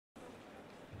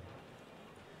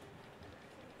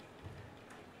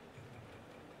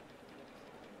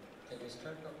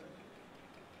start, Doctor?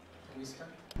 Can we start?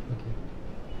 Okay.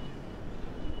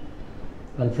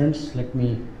 Well, friends, let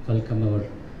me welcome our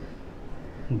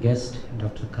guest,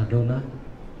 Dr. Cardona,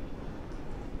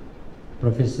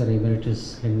 Professor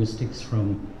Emeritus Linguistics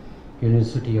from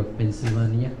University of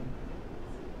Pennsylvania.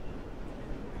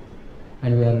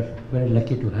 And we are very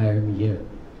lucky to have him here.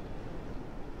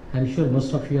 I'm sure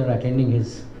most of you are attending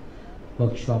his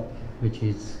workshop, which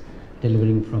is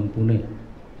delivering from Pune.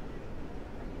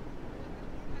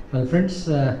 Well, friends,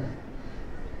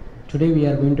 today we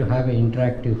are going to have an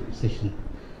interactive session.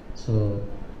 So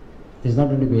this is not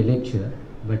going to be a lecture,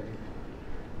 but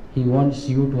he wants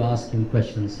you to ask him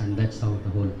questions, and that's how the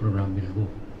whole program will go.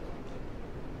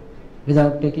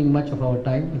 Without taking much of our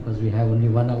time, because we have only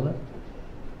 1 hour,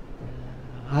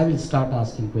 I will start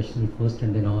asking questions first,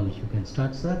 and then all you can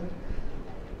start, sir.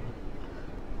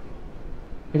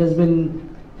 It has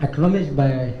been acknowledged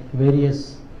by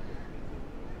various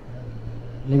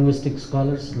linguistic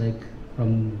scholars like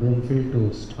from Bloomfield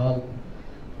to Stahl,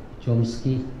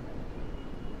 Chomsky,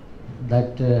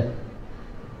 that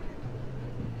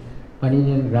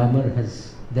Paninian grammar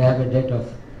they have a debt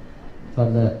for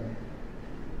the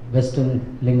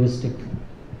Western linguistic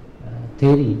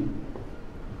theory,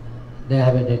 they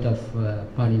have a debt of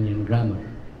Paninian grammar.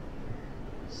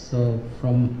 So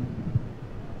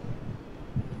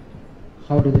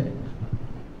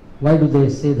why do they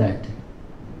say that?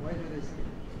 Why do they say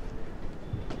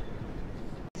that?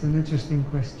 It's an interesting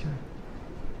question.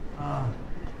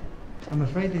 I'm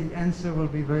afraid the answer will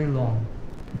be very long.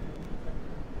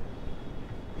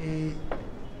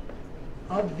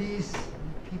 Of these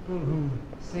people who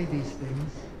say these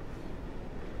things,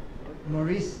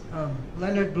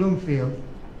 Leonard Bloomfield,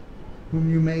 whom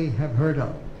you may have heard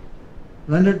of.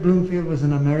 Leonard Bloomfield was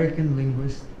an American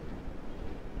linguist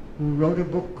who wrote a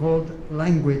book called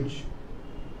Language.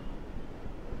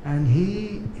 And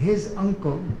his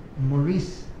uncle,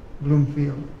 Maurice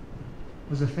Bloomfield,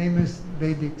 was a famous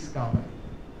Vedic scholar.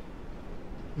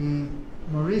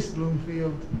 Maurice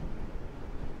Bloomfield,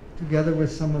 together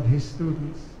with some of his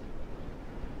students,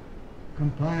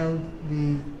 compiled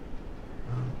the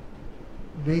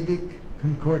Vedic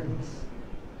Concordance,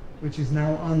 which is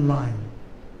now online.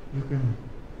 You can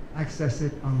access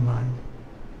it online.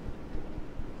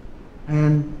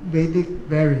 And Vedic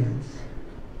variants.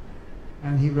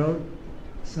 And he wrote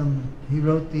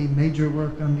the major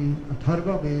work on the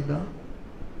Atharva Veda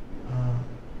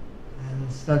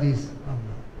and studies of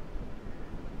that.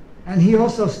 And he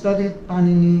also studied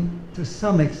Panini to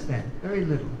some extent, very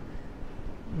little.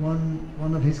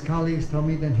 One of his colleagues told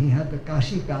me that he had the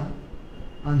Kashika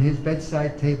on his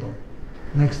bedside table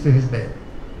next to his bed.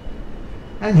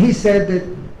 And he said that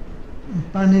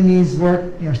Panini's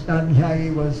work,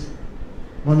 Yashtadhyayi, was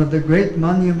one of the great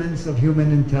monuments of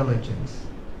human intelligence.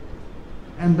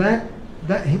 And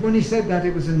when he said that,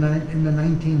 it was in the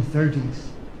 1930s.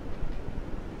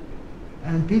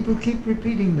 And people keep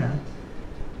repeating that.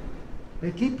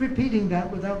 They keep repeating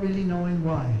that without really knowing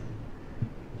why.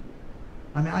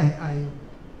 I mean,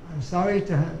 I'm sorry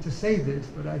to say this,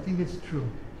 but I think it's true.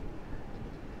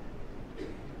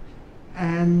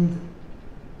 And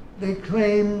they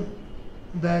claim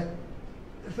that,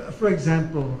 for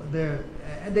example,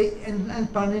 and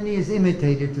Panini is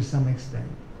imitated to some extent.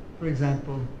 For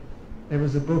example, there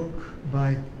was a book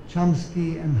by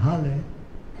Chomsky and Halle,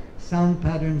 Sound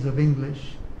Patterns of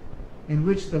English, in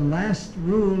which the last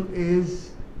rule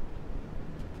is,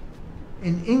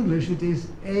 in English it is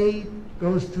A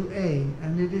goes to A,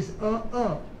 and it is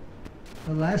the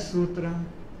last sutra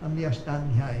on the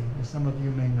Ashtadhyayi, as some of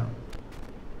you may know.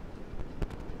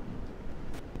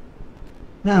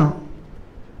 Now,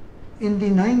 in the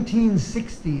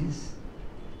 1960s,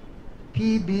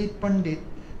 P.B. Pandit,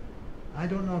 I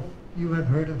don't know if you have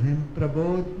heard of him,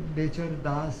 Prabodh Bechar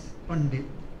Das Pandit,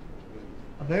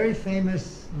 a very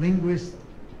famous linguist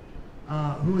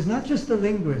who was not just a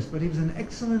linguist, but he was an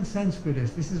excellent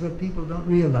Sanskritist. This is what people don't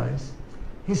realize.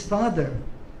 His father,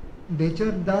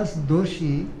 Bechar Das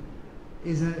Doshi,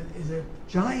 is a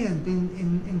giant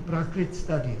in Prakrit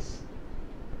studies.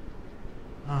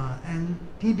 And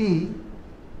P.B.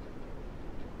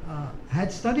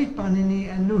 had studied Panini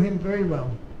and knew him very well,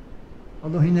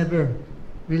 although he never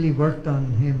really worked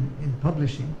on him in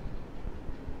publishing.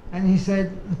 And he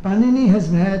said, Panini has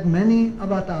had many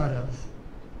avatars.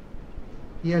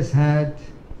 He has had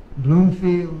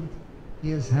Bloomfield, he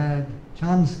has had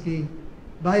Chomsky.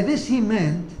 By this he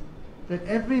meant that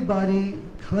everybody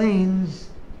claims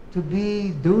to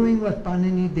be doing what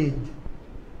Panini did,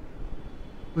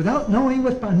 without knowing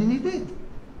what Panini did.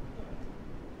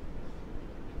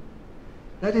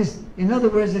 That is, in other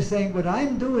words, they're saying what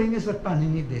I'm doing is what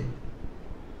Panini did.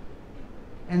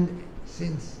 And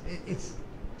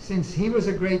since he was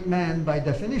a great man by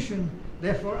definition,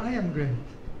 therefore I am great.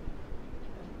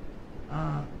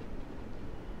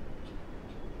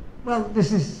 Well,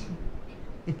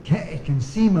 it can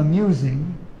seem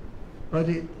amusing, but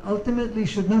it ultimately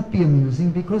should not be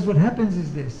amusing, because what happens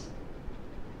is this.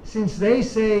 Since they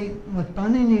say what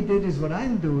Panini did is what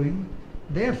I'm doing,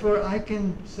 therefore I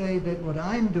can say that what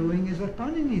I'm doing is what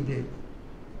Panini did.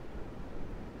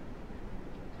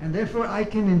 And therefore I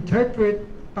can interpret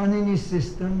Panini's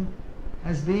system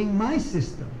as being my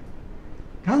system.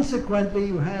 Consequently,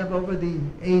 you have over the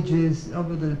ages,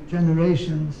 over the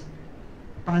generations,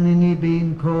 Panini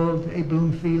being called a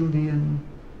Bloomfieldian,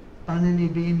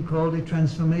 Panini being called a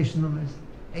transformationalist,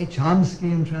 a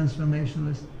Chomskyan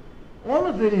transformationalist. All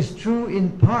of it is true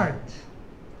in part,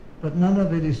 but none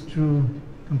of it is true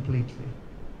completely.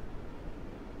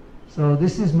 So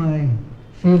this is my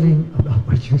feeling about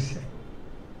what you say.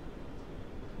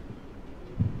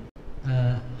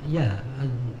 Yeah,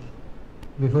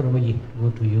 before we go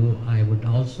to you, I would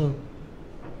also,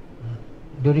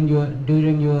 during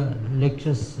your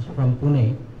lectures from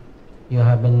Pune, you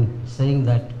have been saying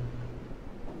that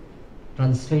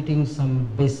translating some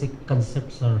basic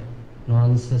concepts or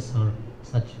nuances or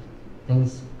such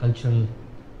things, cultural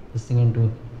this thing,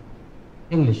 into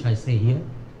English, I say here,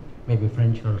 maybe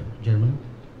French or German,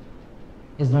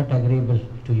 is not agreeable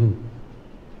to you.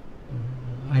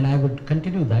 And I would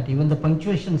continue that. Even the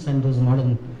punctuations and those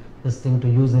modern this thing to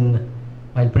use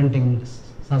while printing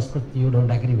Sanskrit, you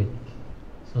don't agree with.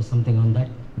 So something on that.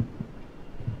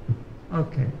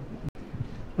 Okay.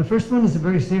 The first one is a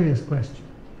very serious question,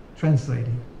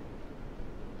 translating.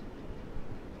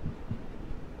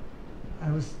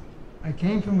 I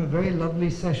came from a very lovely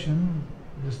session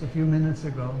just a few minutes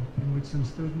ago in which some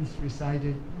students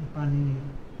recited Panini.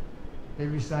 They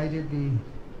recited the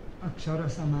Akshara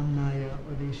Samannaya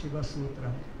or the Shiva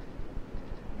Sutra.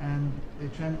 And they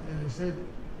said,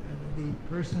 the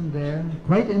person there,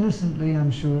 quite innocently I'm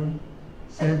sure,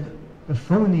 said the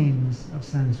phonemes of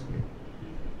Sanskrit.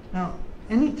 Now,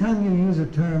 anytime you use a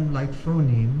term like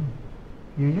phoneme,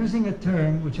 you're using a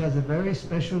term which has a very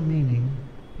special meaning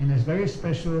in a very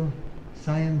special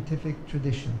scientific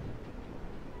tradition.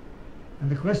 And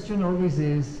the question always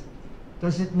is,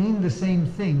 does it mean the same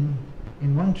thing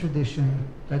in one tradition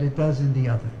that it does in the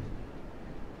other?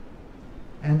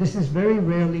 And this is very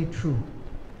rarely true.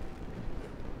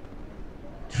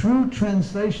 True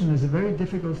translation is a very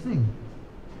difficult thing.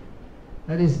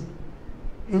 That is,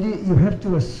 you have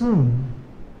to assume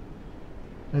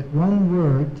that one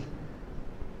word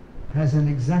has an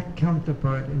exact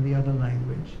counterpart in the other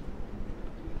language.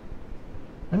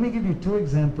 Let me give you two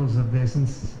examples of this,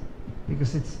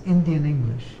 because it's Indian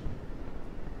English.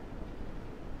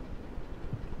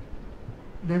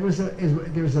 There's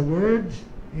a word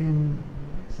in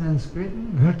Sanskrit,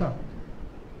 ghata,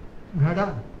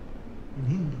 ghada, in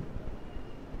Hindi.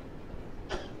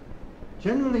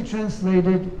 Generally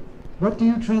translated, what do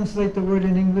you translate the word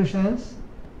in English as?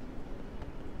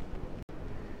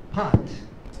 Pot.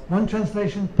 One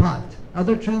translation, pot.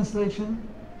 Other translation?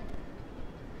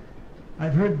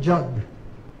 I've heard jug,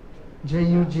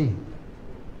 J-U-G.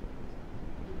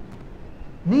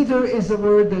 Neither is a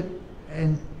word that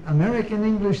an American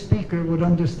English speaker would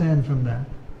understand from that.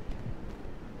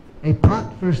 A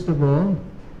pot, first of all,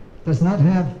 does not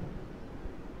have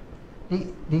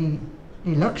the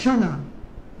lakshana,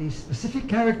 the specific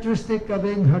characteristic of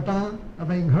a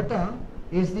ghata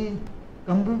is the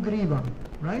kambu griva,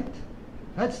 right?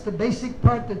 That's the basic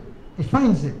part that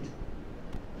defines it.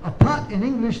 A pot in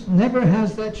English never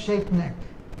has that shaped neck,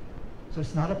 so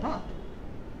it's not a pot.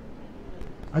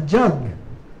 A jug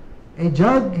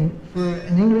for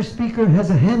an English speaker has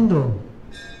a handle.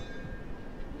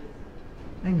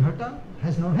 And ghata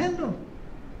has no handle.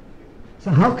 So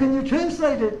how can you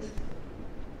translate it?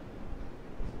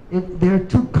 They're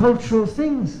two cultural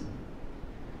things.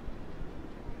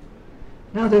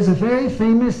 Now there's a very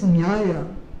famous nyaya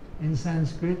in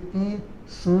Sanskrit, the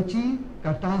Sochi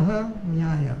Kataha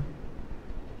Nyaya.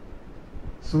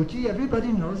 Sochi, everybody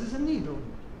knows, is a needle.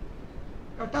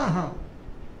 Kataha.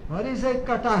 What is a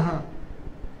kataha?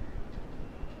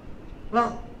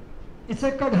 Well, it's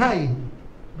a kadhai,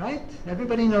 right?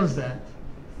 Everybody knows that.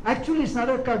 Actually, it's not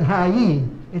a kadhai,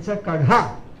 it's a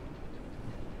kadha.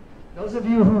 Those of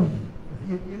you who,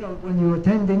 you know, when you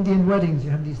attend Indian weddings,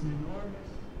 you have these enormous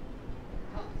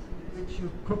pots in which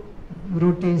you cook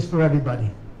rotis for everybody.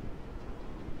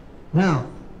 Now,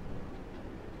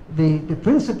 the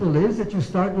principle is that you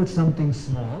start with something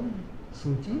small,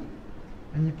 suchi,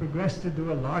 and you progress to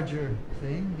do a larger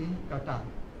thing, the kata,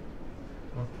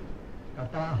 or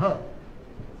kataha.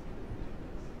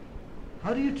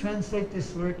 how do you translate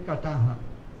this word kataha?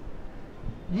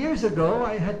 Years ago,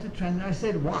 I had to translate, I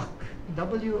said wok,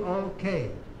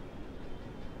 W-O-K.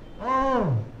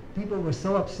 Oh, people were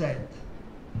so upset.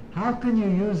 How can you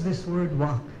use this word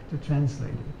wok to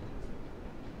translate it?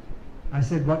 I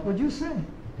said, what would you say?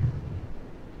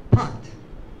 Pot,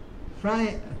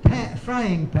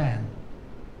 frying pan.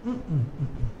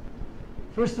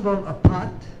 First of all, a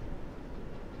pot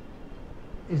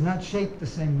is not shaped the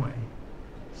same way.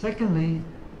 Secondly,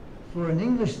 for an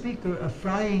English speaker, a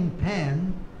frying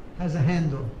pan has a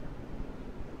handle.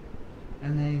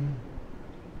 And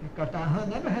a kataha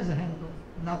never has a handle,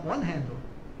 not one handle,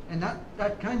 and not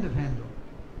that kind of handle,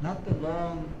 not the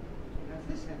long, it has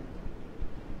this handle.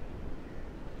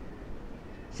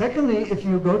 Secondly, if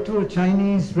you go to a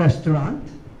Chinese restaurant,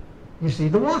 you see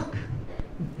the wok.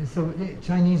 It's a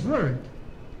Chinese word.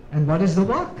 And what is the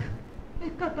wok?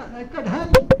 It's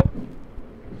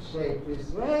shaped this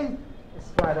way, it's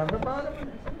flat on the bottom, and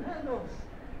it's some handles.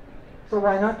 So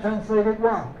why not translate it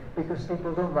wok? Because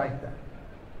people don't like that.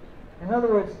 In other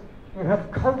words, you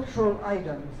have cultural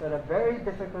items that are very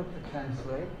difficult to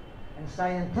translate, and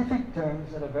scientific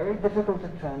terms that are very difficult to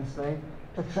translate,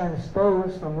 to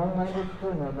transpose from one language to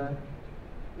another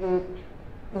in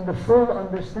the full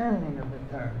understanding of the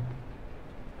term.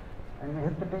 And we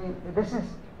have to be, this is,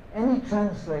 any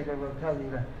translator will tell you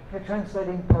that. If you're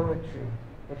translating poetry,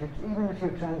 even if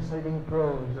you're translating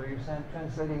prose, or you're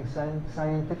translating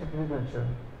scientific literature,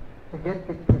 to get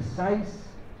the precise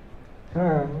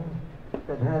term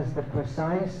that has the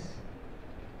precise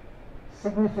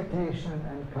signification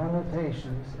and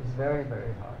connotations is very,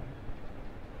 very hard.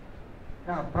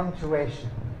 Now, punctuation.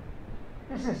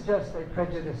 This is just a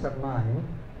prejudice of mine.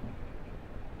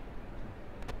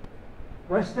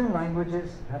 Western languages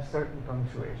have certain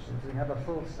punctuations. We have a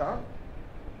full stop,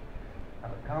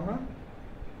 have a comma,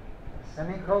 a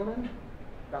semicolon,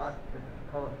 dot,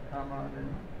 comma,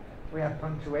 and we have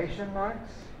punctuation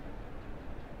marks.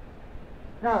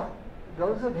 Now,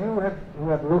 those of you who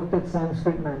have looked at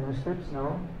Sanskrit manuscripts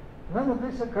know none of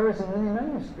this occurs in any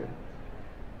manuscript.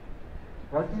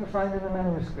 What do you find in the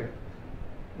manuscript?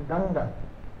 Danda.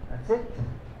 That's it.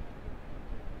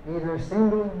 Either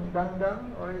single danda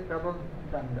or a double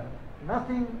danda.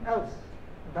 Nothing else.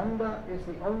 Danda is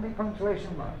the only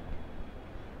punctuation mark.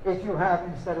 If you have,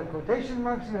 instead of quotation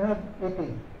marks, you have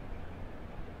iti.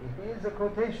 Iti is a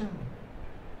quotation.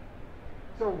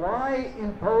 So why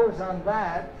impose on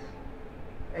that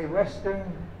a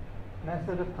Western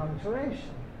method of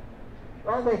punctuation?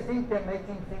 Well, they think they're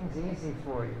making things easy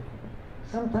for you.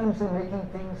 Sometimes they're making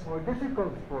things more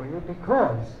difficult for you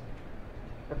because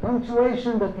the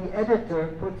punctuation that the editor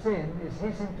puts in is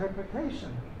his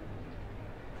interpretation.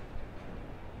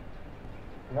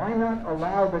 Why not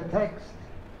allow the text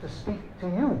to speak to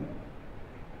you?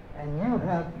 And you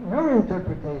have your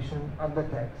interpretation of the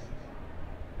text.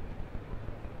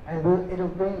 And it'll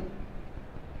be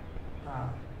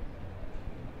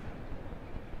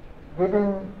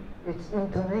given its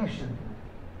intonation.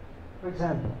 For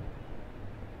example,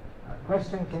 a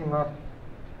question came up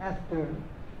after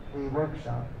the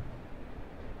workshop.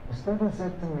 A student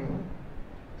said to me,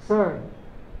 "Sir,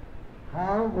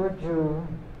 how would you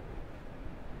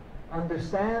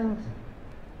understand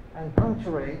and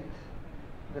punctuate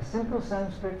the simple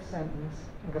Sanskrit sentence,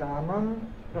 gramam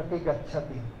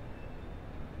pratigacchati?"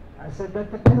 I said,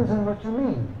 that depends on what you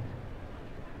mean.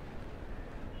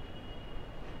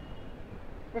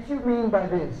 If you mean by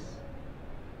this,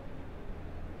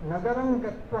 nagaram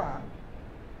gatva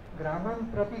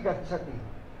gramam pratigacchati,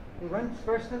 he went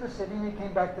first to the city and he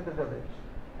came back to the village.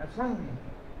 That's one meaning.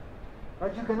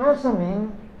 But you can also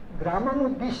mean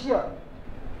gramam uddishya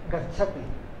gacchati,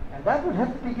 and that would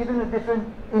have to be given a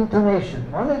different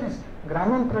intonation. One is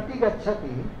gramam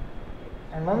pratigacchati,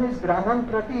 and one is gramam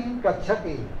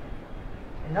pratigacchati.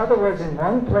 In other words, in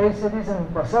one place it is in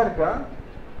Prasarga,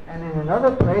 and in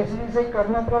another place it is a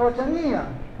karma pravachaniya,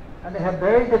 and they have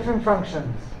very different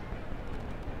functions.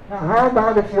 Now, how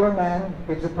about if your man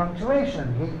gives a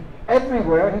punctuation?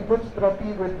 Everywhere he puts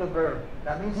prati with the verb.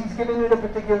 That means he's giving it a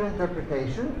particular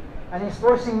interpretation, and he's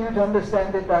forcing you to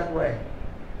understand it that way.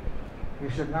 You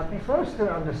should not be forced to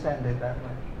understand it that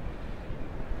way.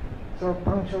 So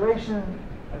punctuation,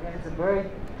 again, is a very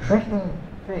tricky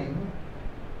thing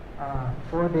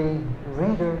for the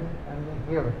reader and the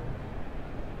hearer.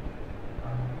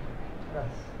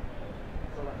 That's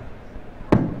all I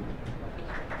have.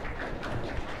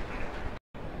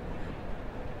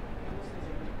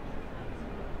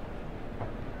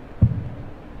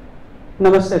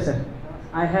 Namaste, sir.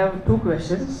 I have two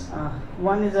questions.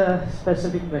 One is a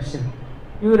specific question.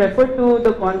 You referred to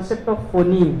the concept of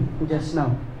phoneme just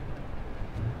now.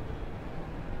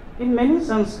 in many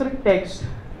Sanskrit texts,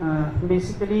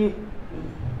 basically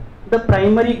the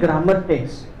primary grammar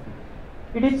text,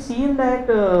 it is seen that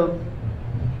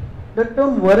the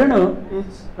term varna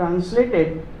is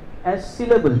translated as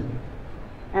syllable,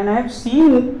 and I have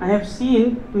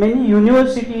seen many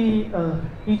university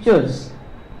teachers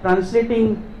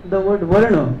translating the word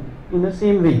varna in the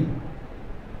same way.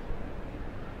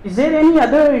 Is there any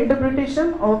other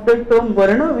interpretation of the term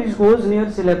varna which goes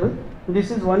near syllable?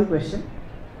 This is one question.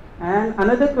 And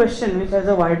another question which has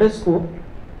a wider scope.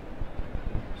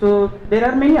 So there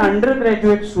are many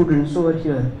undergraduate students over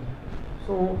here.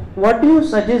 So what do you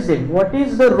suggest them? What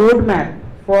is the roadmap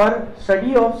for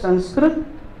study of Sanskrit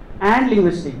and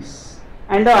linguistics?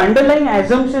 And the underlying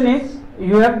assumption is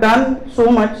you have done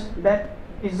so much that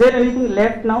is there anything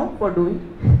left now for doing?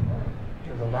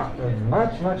 There's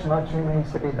much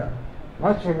remains to be done.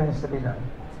 Much remains to be done.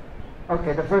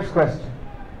 Okay, the first question.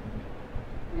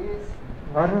 Is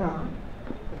varna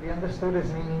to be understood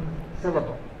as meaning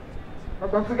syllable? Well,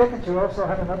 don't forget that you also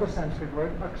have another Sanskrit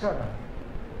word, akshara.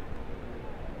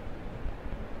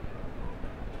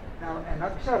 Now, an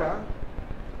akshara,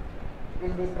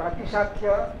 in the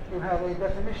Pratishakya, you have a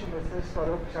definition that says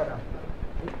svarokshara.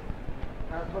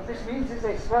 Now, what this means is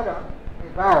a swara, a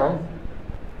vowel,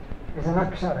 is an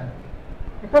akshara.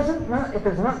 It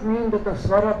does not mean that the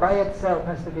swara by itself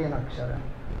has to be an akshara.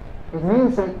 It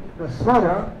means that the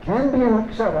swara can be an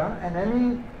akshara, and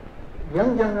any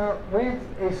vyanjana with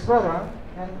a swara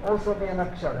can also be an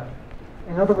akshara.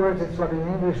 In other words, it's what in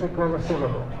English we call a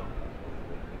syllable.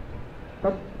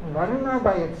 But varna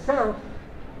by itself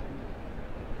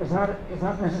is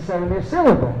not necessarily a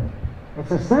syllable.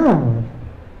 It's a sound.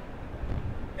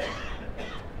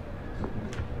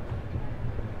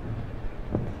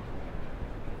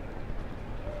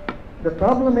 The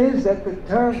problem is that the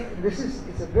term,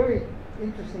 it's a very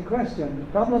interesting question. The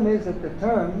problem is that the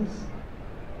terms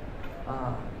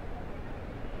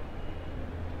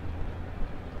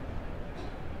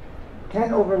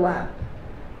can overlap.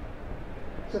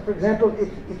 So for example,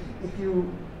 if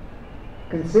you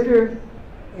consider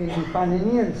in the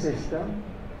Paninian system,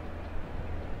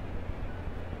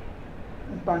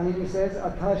 Panini says,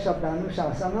 Atha Shabdanu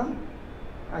Shasana.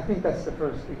 I think that's the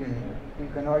first beginning. You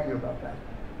can argue about that.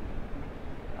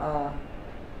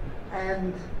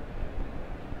 And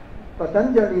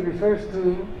Patanjali refers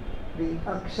to the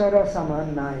Akshara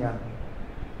Samannaya.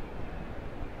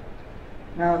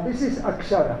 Now this is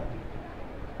Akshara.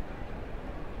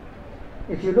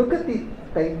 If you look at the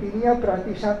Taittiriya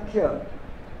Pratishakya,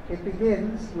 it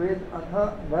begins with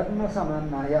Atha Varna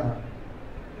Samannaya.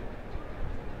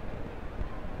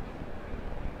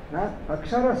 Not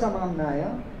Akshara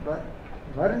Samannaya, but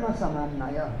Varna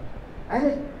Samannaya. And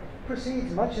it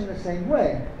proceeds much in the same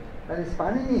way. That is,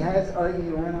 Panini has a, I,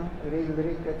 una, re,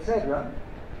 rik, etc.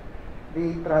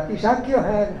 The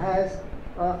Pratishakya has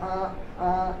a,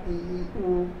 I,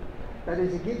 u. That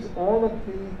is, it gives all of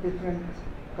the different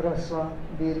hrasva,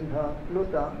 dirgha,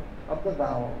 pluta of the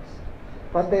vowels.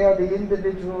 But they are the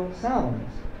individual sounds.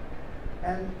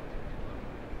 And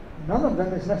none of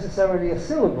them is necessarily a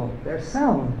syllable. They're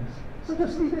sounds. So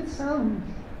just leave it sounds.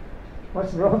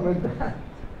 What's wrong with that?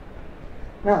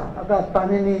 Now, about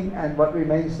Panini and what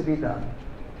remains to be done.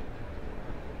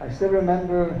 I still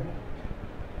remember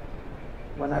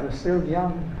when I was still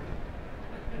young,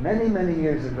 many, many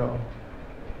years ago,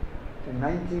 in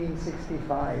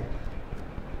 1965,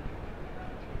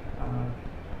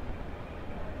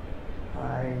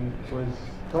 I was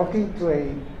talking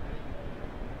to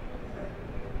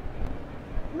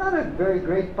not a very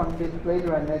great Pandit.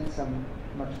 Later I met some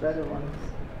much better ones.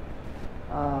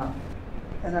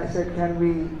 And I said, can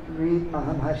we read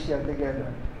Mahabhashya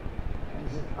together? And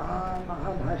he said,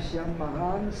 Mahabhashyam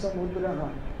Mahan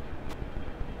Samudraha.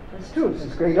 It's true, it's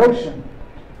this great ocean.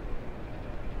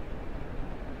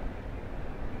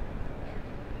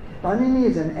 Panini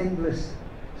is an endless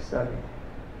study.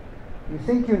 You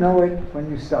think you know it when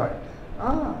you start.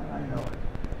 I know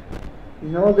it. You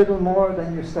know a little more,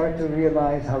 then you start to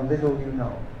realize how little you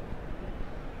know.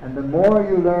 And the more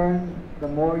you learn, the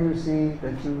more you see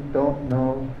that you don't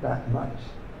know that much.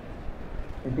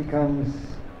 It becomes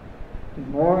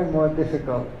more and more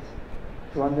difficult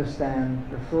to understand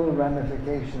the full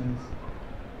ramifications,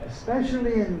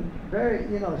 especially in very,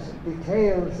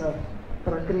 details of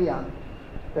prakriya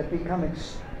that become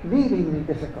exceedingly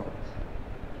difficult.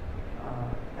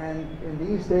 And in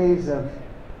these days of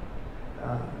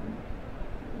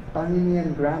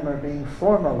Paninian grammar being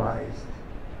formalized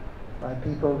by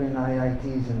people in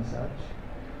IITs and such,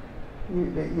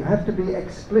 you have to be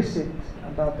explicit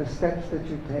about the steps that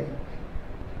you take.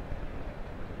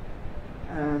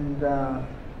 And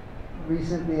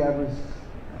recently I was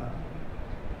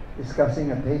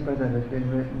discussing a paper that had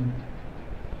been written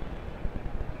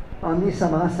on the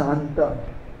samasanta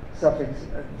suffix,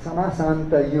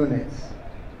 samasanta units.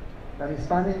 That is,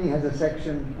 Panini has a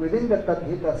section, within the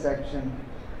Tadhita section,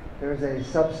 there is a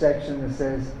subsection that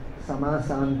says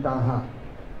samasantaha.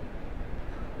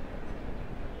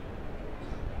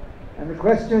 And the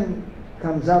question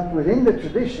comes up within the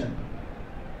tradition.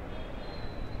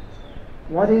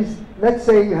 What is, let's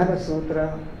say you have a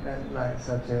sutra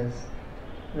such as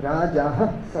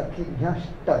Rajaha Sakhibhyash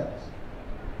Tat.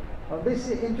 Well, this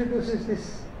introduces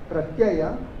this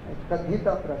pratyaya,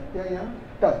 Tadhita pratyaya,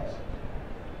 Tat.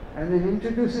 And it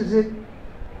introduces it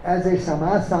as a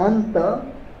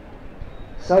samasanta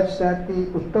such that the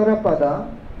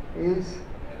Uttarapada is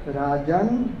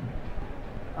Rajan,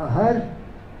 Ahar,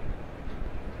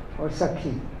 or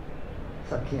Sakhi,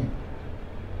 Sakhin.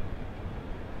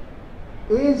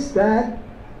 Is that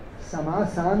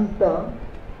samasanta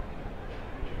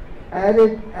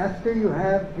added after you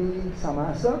have the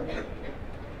samasa?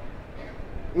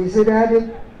 Is it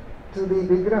added to the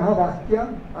Vigraha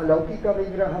Vakya, Alaukika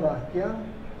Vigraha Vakya?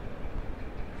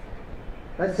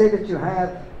 Let's say that you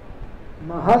have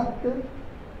Mahat,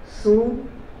 Su,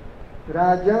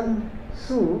 Rajan,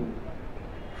 Su,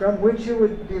 from which you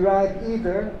would derive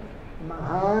either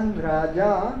Mahan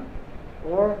Raja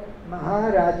or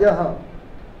Maharajaha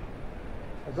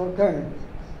as alternatives.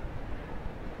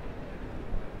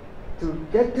 To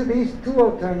get to these two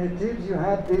alternatives, you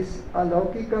have this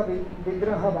Alaukika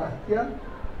Vigraha Vakya,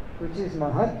 which is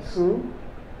Mahat Su,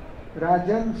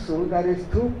 Rajan Su, that is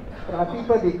two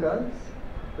Pratipadikas,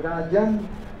 Rajan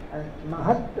and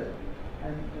Mahat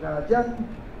and Rajan,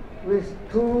 with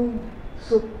two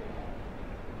sub,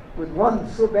 with one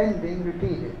sub ending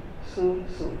repeated, Su,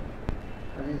 Su.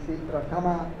 That is the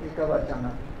Prathama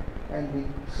Ekavachana and the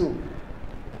Su.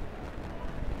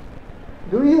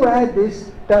 Do you add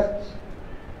this touch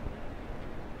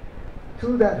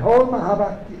to that whole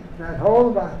Mahavakya, that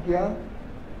whole Vakya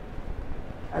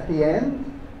at the end?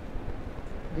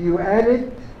 Do you add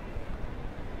it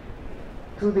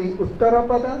to the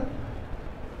Uttarapada,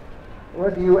 or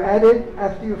do you add it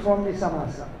after you form the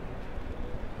Samasa?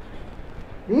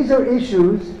 These are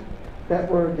issues that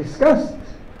were discussed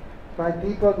by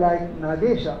people like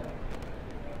Nagesha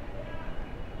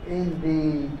in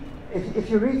the. If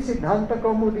you read Siddhanta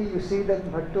Kaumudi, you see that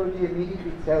Bhattoji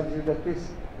immediately tells you that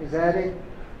this is added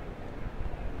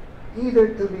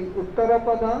either to the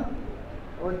Uttarapada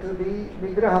or to the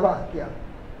Vigrahavakya.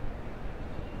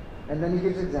 And then he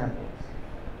gives examples.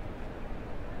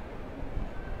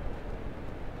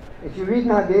 If you read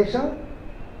Nagesha,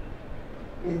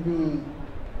 in the,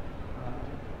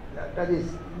 that is,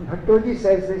 Bhattoji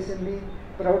says this in the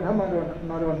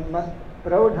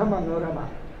Praudhamanorama.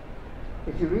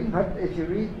 If you read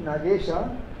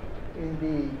Nagesha in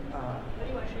the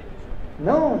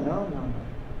no,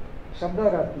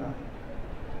 Shabdaratna.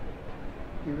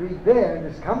 You read there in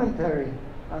his commentary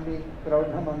on the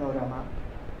Praudhamanorama,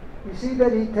 you see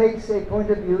that he takes a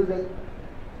point of view that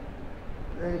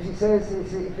if he says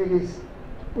if it is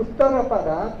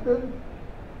Uttarapadat,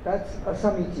 that's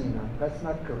asamichina, that's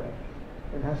not correct.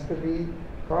 It has to be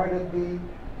part of the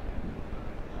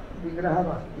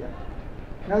Vigrahavakya.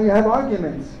 Now you have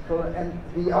arguments, and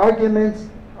the arguments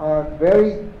are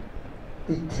very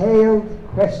detailed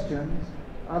questions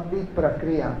of the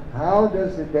prakriya. How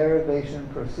does the derivation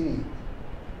proceed?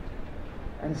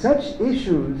 And such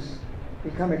issues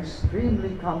become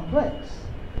extremely complex.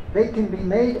 They can be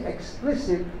made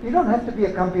explicit. You don't have to be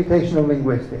a computational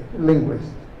linguist.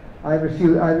 I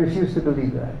refuse to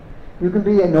believe that. You can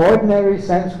be an ordinary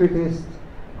Sanskritist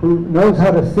who knows how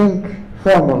to think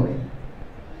formally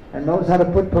and knows how to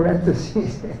put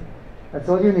parentheses in. That's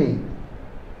all you need.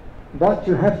 But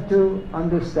you have to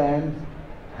understand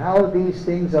how these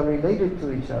things are related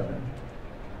to each other.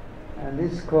 And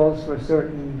this calls for a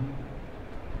certain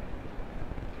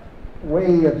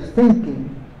way of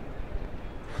thinking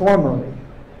formally.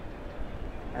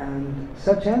 And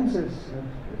such answers,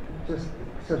 just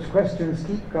such questions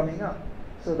keep coming up.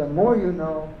 So the more you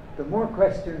know, the more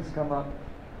questions come up.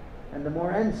 And the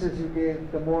more answers you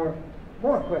give, the more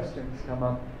questions come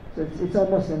up. So it's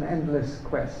almost an endless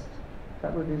quest.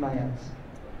 That would be my answer.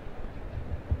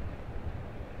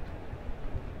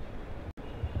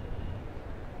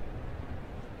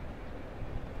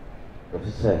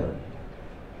 Professor,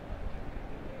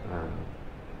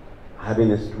 I have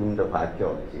been a student of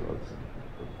archaeology also.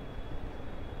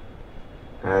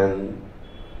 And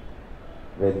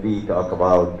when we talk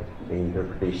about the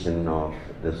interpretation of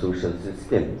the social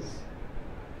systems,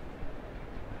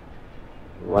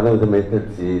 one of the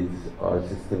methods is, or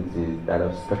systems is, that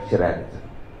of structuralism.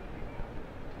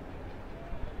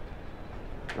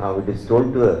 Now it is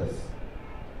told to us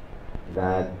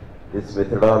that this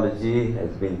methodology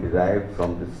has been derived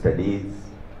from the studies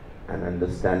and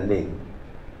understanding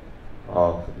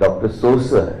of Dr.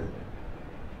 Sosa,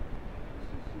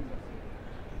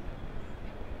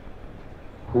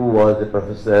 who was a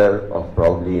professor of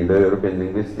probably Indo-European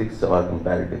linguistics or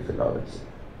comparative philology.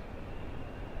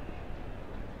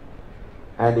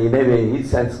 And in a way, his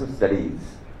Sanskrit studies,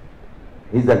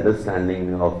 his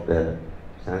understanding of the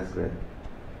Sanskrit,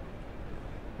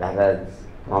 that has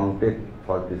prompted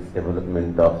for this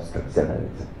development of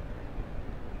structuralism.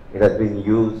 It has been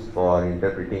used for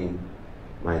interpreting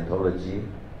mythology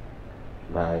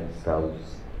by Strauss,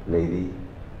 Levy,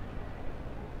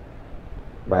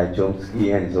 by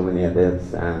Chomsky and so many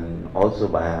others, and also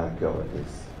by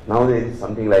archaeologists. Now there is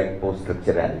something like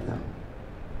post-structuralism.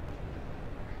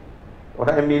 What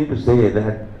I mean to say is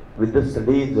that with the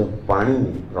studies of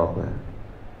Panini proper,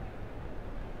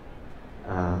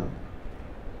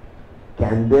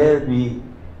 can there be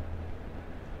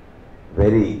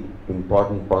very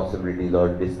important possibilities or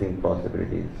distinct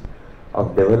possibilities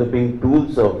of developing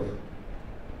tools of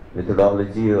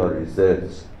methodology or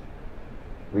research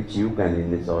which you can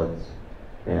envisage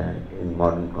in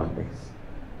modern context?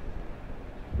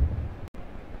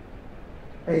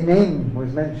 A name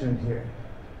was mentioned here,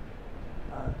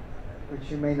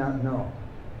 which you may not know.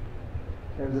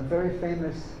 There's a very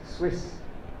famous Swiss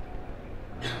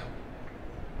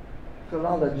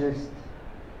philologist,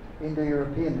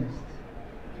 Indo-Europeanist,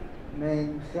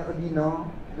 named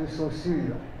Ferdinand de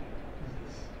Saussure.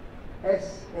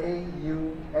 S-A-U-S-S-U-R-E.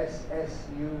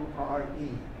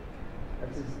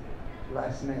 That's his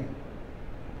last name.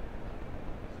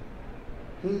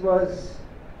 He was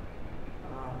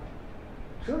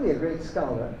truly a great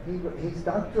scholar. His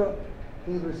doctoral,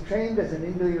 he was trained as an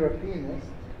Indo-Europeanist.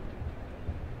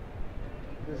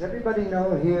 Does everybody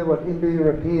know here what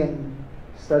Indo-European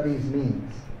studies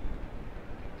means?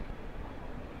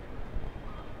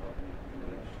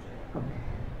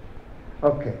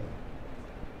 Okay.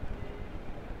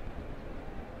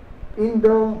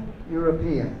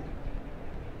 Indo-European.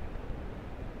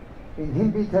 In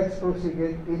Hindi textbooks you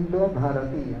get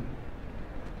Indo-Bharatiya.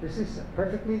 This is a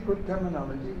perfectly good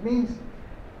terminology. It means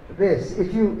this.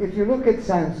 If you look at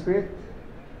Sanskrit,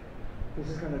 this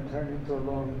is going to turn into a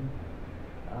long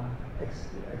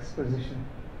exposition.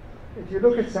 If you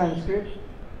look at Sanskrit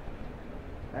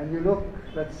and you look,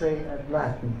 let's say, at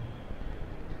Latin.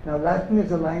 Now Latin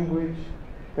is a language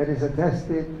that is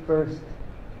attested first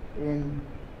in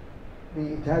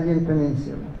the Italian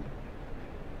peninsula,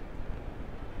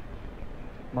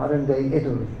 modern day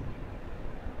Italy.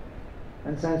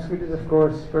 And Sanskrit is, of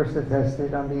course, first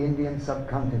attested on the Indian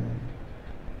subcontinent,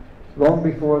 long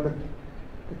before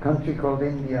the country called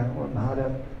India or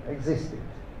Bharat existed.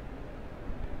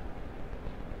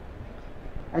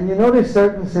 And you notice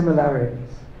certain similarities.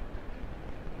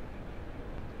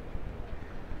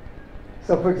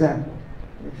 So, for example,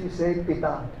 if you say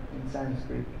pita in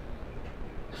Sanskrit,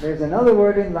 there's another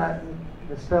word in Latin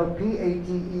that's spelled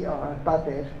P-A-T-E-R,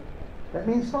 pater, that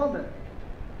means father.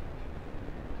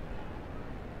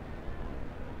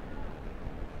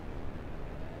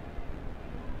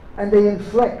 And they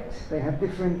inflect, they have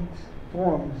different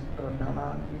forms,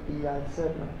 pratama, vitiya,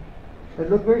 etc., that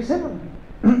look very similar.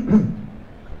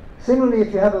 Similarly,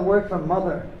 if you have a word for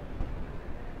mother,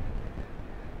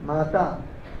 mata,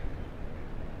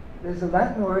 there's a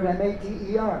Latin word,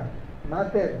 M-A-T-E-R,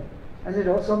 mater, and it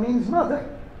also means mother.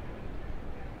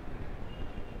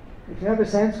 If you have a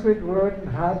Sanskrit word,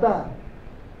 bhrata,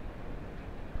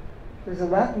 there's a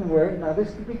Latin word, now this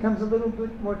becomes a little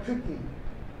bit more tricky.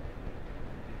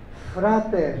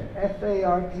 Frater,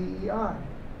 F-A-R-T-E-R,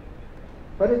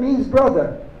 but it means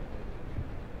brother.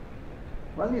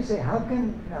 Well, you say, how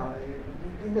can, now,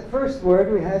 in the first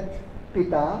word we had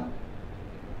pita,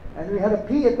 and we had a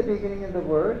P at the beginning of the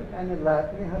word, and in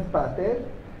Latin you have pater.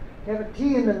 You have a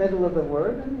T in the middle of the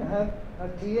word, and you have a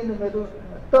T in the middle,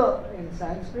 a T in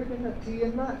Sanskrit, and a T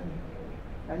in Latin.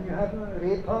 And you have a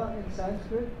repa in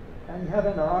Sanskrit, and you have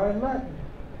an R in Latin.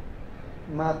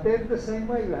 Mater the same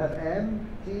way, you have M,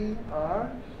 T, R,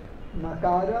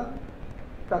 makara,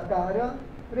 takara,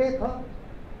 repa.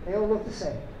 They all look the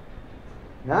same.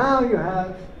 Now you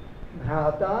have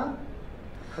bhrata,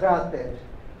 frater.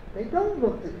 They don't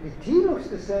look, the T looks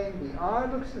the same, the R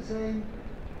looks the same,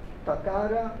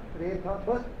 takara, repa,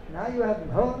 but now you have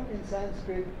bh in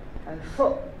Sanskrit and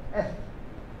f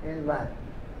in Latin.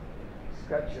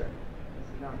 Scratch your.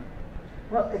 No.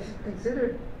 Well, if you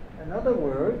consider another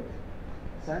word,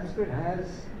 Sanskrit has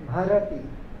Bharati.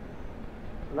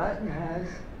 Latin has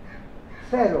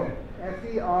Pharaoh.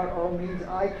 F-E-R-O means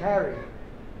I carry.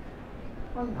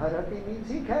 Well, Bharati means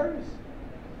he carries.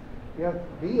 You have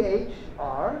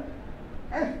B-H-R-F-R.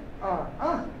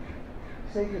 Ah.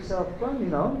 Say to yourself, well, you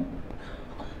know,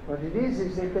 what it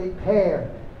is that they pair.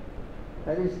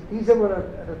 That is, these are what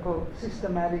are called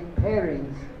systematic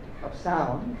pairings of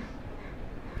sounds.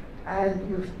 And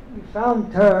you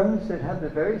found terms that have the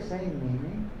very same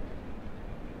meaning.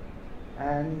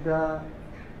 And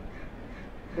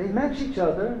they match each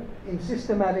other in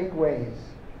systematic ways.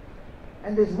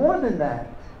 And there's more than that.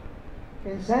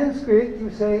 In Sanskrit, you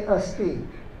say asti.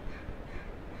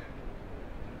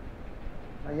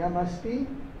 Ayam asti,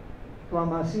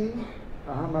 tvamasi,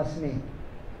 ahamasmi.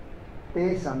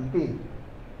 Te santi.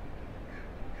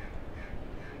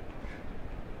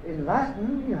 In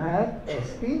Latin, you have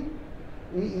esti,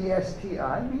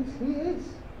 E-E-S-T-I, means he is.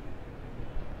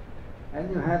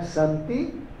 And you have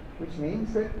santi, which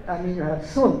means that, you have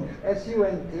sunt,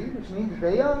 S-U-N-T, which means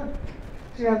they are.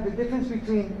 So you have the difference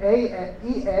between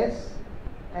E-S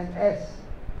and S,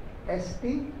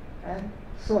 esti and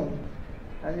sunt.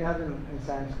 And you have in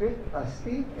Sanskrit,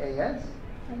 asti, A-S,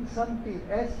 and santi,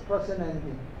 S plus an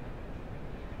N-T.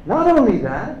 Not only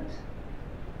that,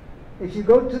 if you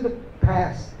go to the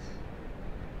past,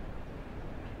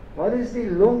 what is the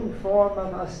lung form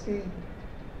of asti?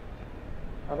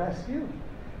 I've asked you.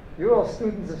 You're all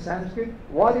students of Sanskrit.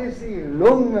 What is the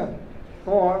lung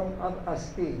form of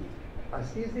asti?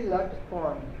 Asti is the lat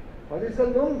form. What is the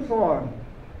lung form?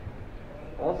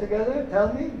 All together,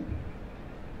 tell me.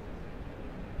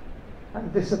 I'm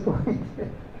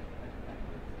disappointed.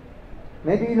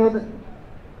 Maybe you know that.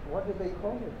 What do they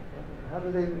call it?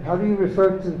 How do you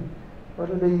refer to? What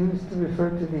do they use to refer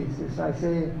to these? If I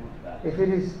say, if it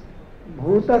is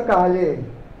bhuta kale,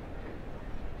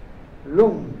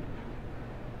 lung.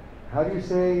 How do you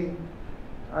say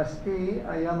asti,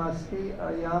 ayam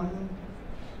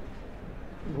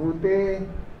bhute,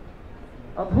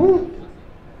 abhut?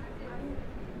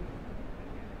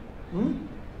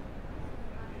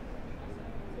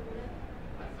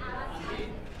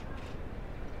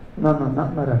 No,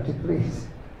 not Marathi, please.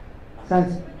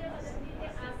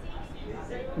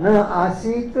 No,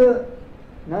 asit,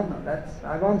 no, that's,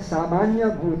 I want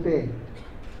samanya bhute.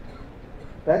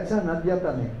 That's an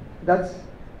adyatane. That's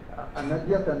an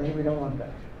adyatane, we don't want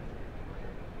that.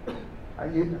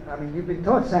 You've been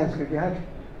taught Sanskrit. You have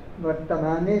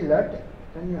vartamane lat,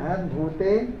 then you have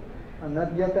bhute,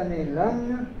 anadyatane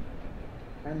lang,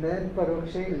 and then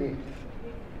parokshe lit.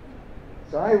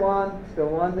 So I want the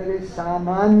one that is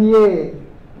samanye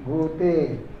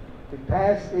bhute, the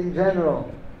past in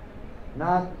general,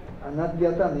 not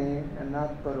anadyatane and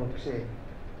not parokshe.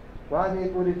 What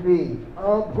would it be?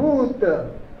 Abhut.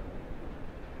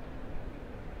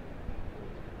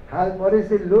 What is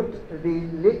the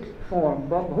lit form?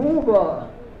 Babhuva.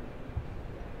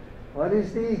 What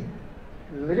is the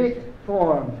lit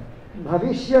form?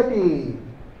 Bhavishyati.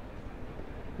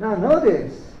 Now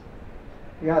notice,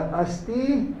 you have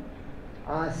asti,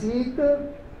 asit,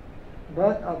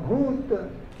 but abhut.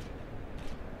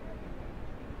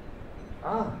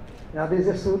 Now there's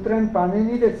a sutra in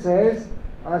Panini that says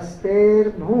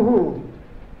aster bhuhu.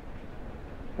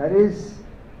 That is,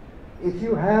 if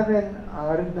you have an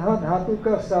ardha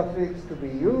dhatuka suffix to be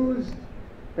used,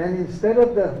 then instead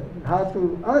of the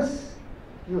dhatu as,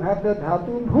 you have the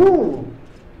dhatu bhu.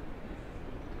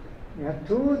 You have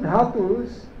two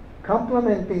dhatus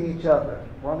complementing each other.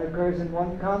 One occurs in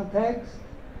one context,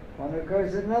 one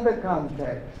occurs in another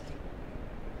context.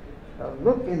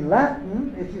 Look, in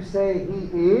Latin, if you say he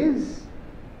is,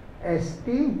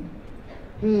 esti,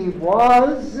 he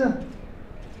was,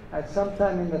 at some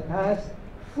time in the past,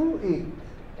 fuit,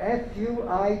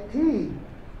 F-U-I-T,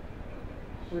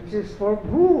 which is for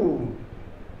bhu.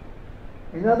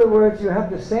 In other words, you have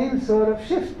the same sort of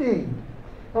shifting.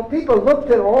 Well, people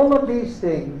looked at all of these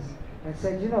things and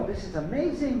said, you know, this is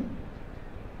amazing.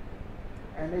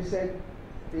 And they said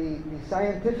the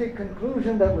scientific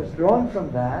conclusion that was drawn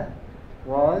from that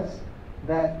was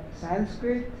that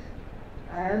Sanskrit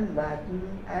and Latin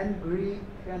and Greek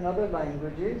and other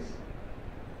languages,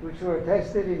 which were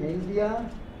tested in India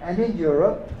and in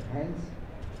Europe, hence,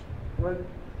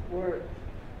 were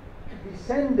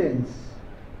descendants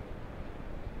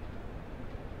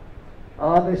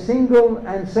of a single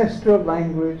ancestral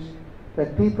language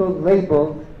that people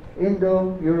labeled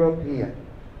Indo-European.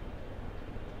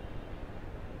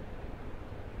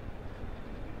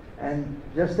 And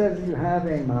just as you have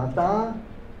a Mata,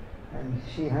 and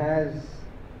she has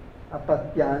a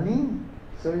Patyani,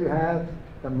 so you have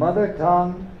the mother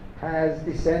tongue has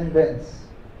descendants.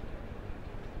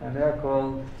 and they're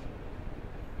called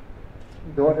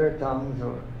daughter tongues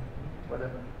or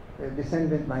whatever. They're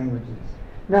descendant languages.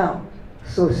 Now,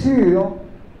 Saussure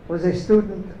was a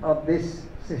student of this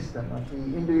system, of the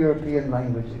Indo-European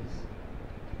languages.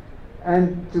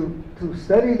 And to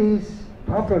study these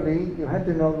properly, you had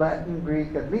to know Latin,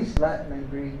 Greek, at least Latin and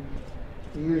Greek.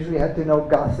 You usually had to know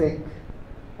Gothic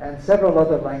and several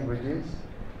other languages.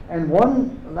 And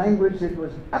one language that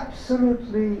was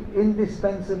absolutely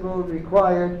indispensable,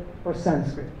 required, was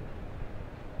Sanskrit.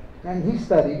 And he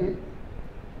studied it,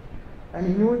 and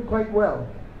he knew it quite well.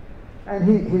 And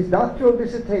his doctoral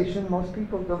dissertation, most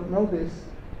people don't know this,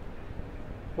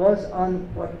 was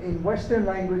on what in Western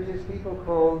languages people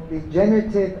call the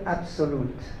genitive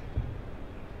absolute.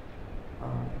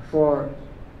 For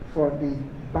the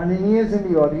Paninians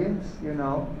in the audience, you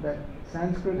know that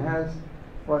Sanskrit has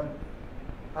what,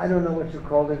 I don't know what you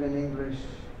call it in English.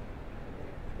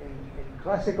 In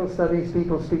classical studies,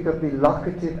 people speak of the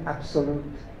locative absolute.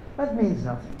 That means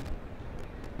nothing.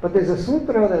 But there's a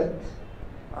sutra that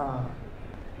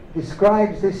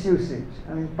describes this usage.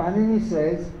 I mean, Panini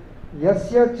says,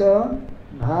 Yasya cha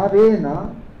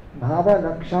bhavena bhava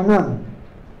lakshanam,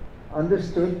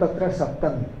 understood tatra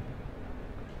saptami.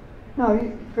 Now,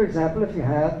 for example, if you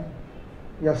have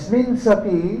Yasmin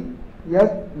sapi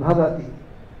yad bhavati,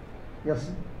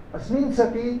 Asmin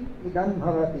sapi idam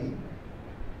bhavati,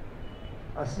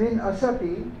 Asmin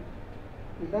asapi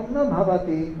idam na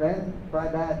bhavati, then by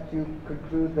that you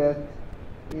conclude that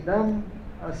idam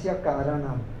asya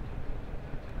karanam.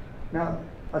 Now,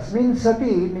 Asmin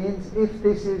sati means if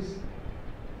this is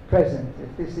present,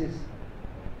 if this is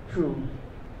true.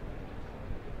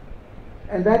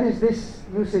 And that is this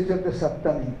usage of the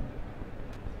saptami.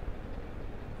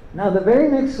 Now the very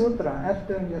next sutra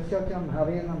after Yasyatyam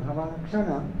Bhavenam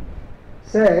Bhavanakshanam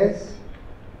says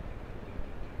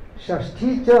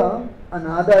Shashticha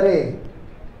Anadare.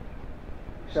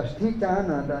 Shashticha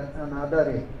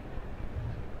Anadare.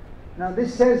 Now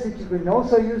this says that you can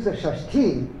also use the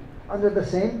Shashti under the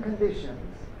same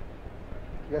conditions.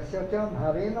 Yasyatyam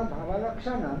Bhavenam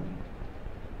Bhavanakshanam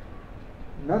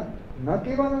न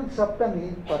केवलं सप्तमी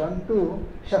परंतु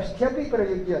षष्ठ्यपि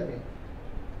प्रयुज्यते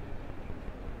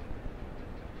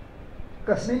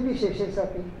कस्मिन् विशेषे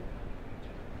सति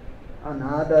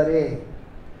अनादरे,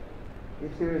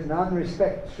 if there is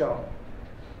non-respect shown.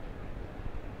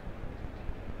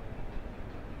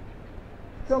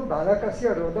 So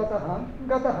balakasya rodataha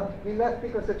gataha, he left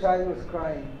because the child was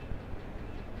crying.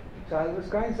 The child was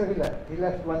crying, so he left. He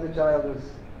left when the child was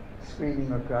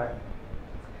screaming or crying.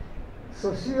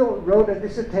 Saussure wrote a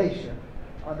dissertation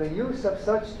on the use of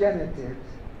such genitives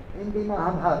in the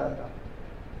Mahabharata,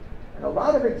 and a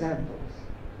lot of examples.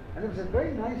 And it was a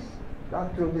very nice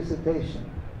doctoral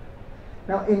dissertation.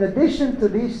 Now, in addition to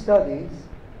these studies,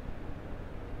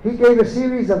 he gave a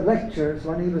series of lectures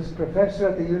when he was professor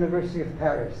at the University of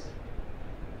Paris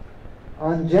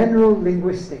on general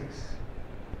linguistics.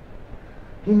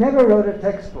 He never wrote a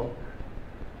textbook.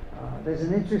 There's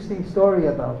an interesting story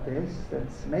about this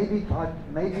that's maybe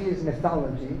is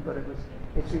mythology, but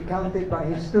it's recounted by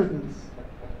his students,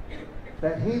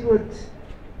 that he would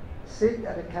sit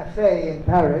at a cafe in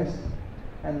Paris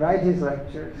and write his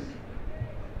lectures,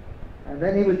 and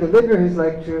then he would deliver his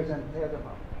lectures and tear them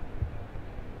up.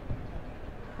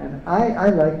 And I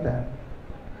like that.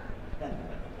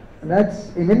 And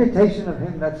that's, in imitation of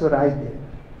him, that's what I did.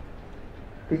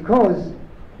 Because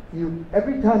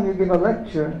every time you give a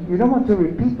lecture, you don't want to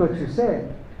repeat what you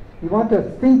said. You want to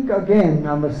think again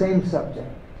on the same subject.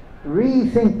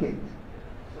 Rethink it,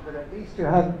 so that at least you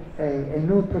have a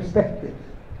new perspective.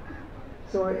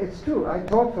 So it's true, I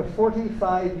taught for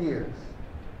 45 years,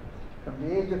 from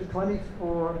the age of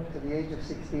 24 to the age of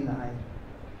 69.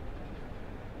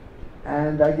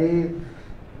 And I gave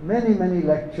many, many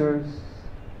lectures.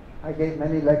 I gave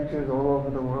many lectures all over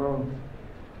the world.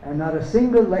 And not a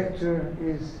single lecture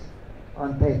is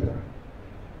on paper.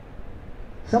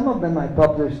 Some of them I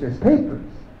published as papers,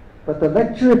 but the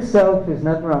lecture itself is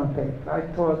never on paper. I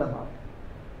tore them up.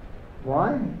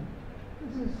 Why?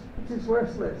 This is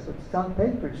worthless. It's on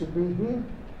paper. It should be here.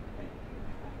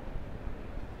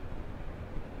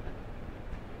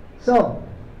 So,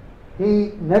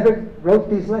 he never wrote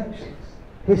these lectures.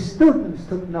 His students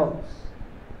took notes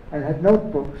and had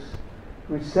notebooks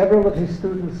which several of his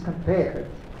students compared,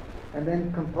 and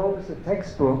then composed a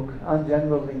textbook on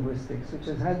general linguistics, which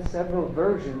has had several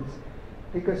versions,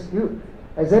 because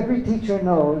as every teacher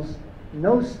knows,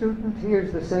 no student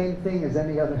hears the same thing as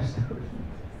any other student.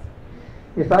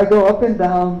 If I go up and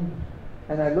down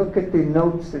and I look at the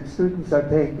notes that students are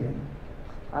taking,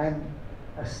 I'm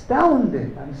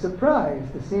astounded, I'm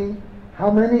surprised to see how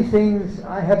many things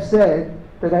I have said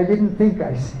that I didn't think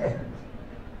I said.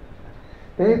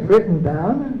 They've written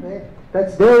down, and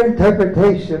that's their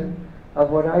interpretation of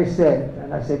what I said.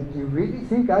 And I said, do you really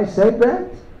think I said that?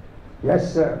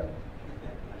 Yes, sir.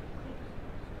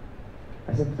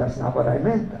 I said, that's not what I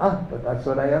meant. Ah, but that's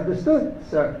what I understood,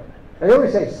 sir. They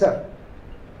always say, sir.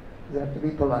 You have to be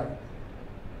polite.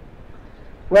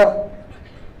 Well,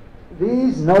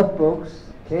 these notebooks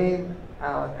came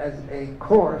out as a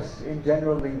course in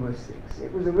general linguistics.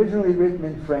 It was originally written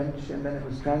in French, and then it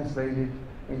was translated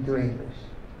into English.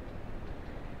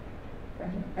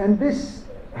 And this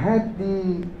had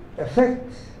the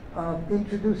effect of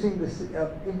introducing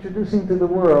to the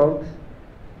world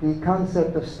the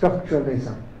concept of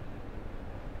structuralism,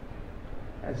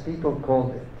 as people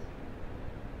called it.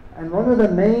 And one of the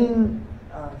main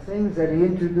things that he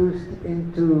introduced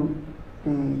into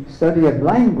the study of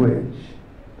language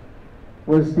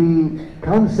was the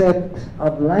concept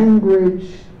of language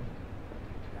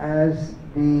as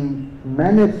the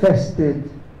manifested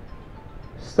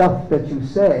stuff that you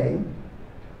say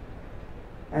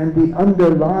and the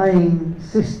underlying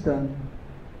system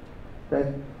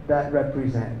that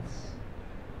represents.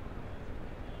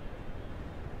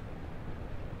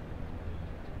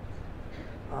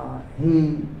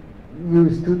 He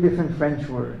used two different French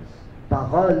words.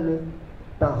 Parole,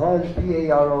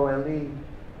 P-A-R-O-L-E,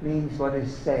 means what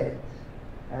is said.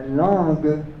 And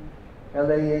langue,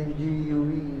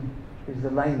 L-A-N-G-U-E, is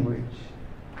the language.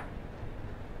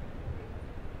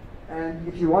 And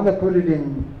if you want to put it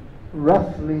in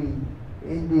roughly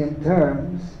Indian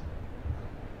terms,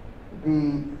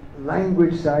 the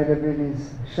language side of it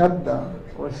is Shabda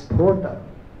or Sporta,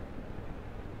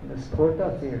 the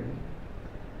Sporta theory.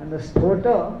 And the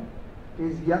Sporta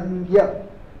is Vyangya.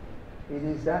 It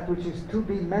is that which is to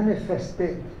be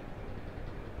manifested.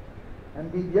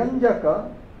 And the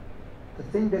Vyanjaka, the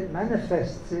thing that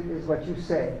manifests it, is what you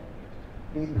say,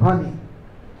 the dhvani.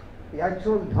 The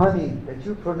actual dhvani that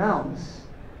you pronounce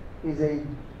is a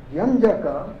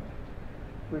Vyanjaka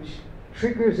which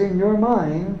triggers in your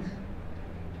mind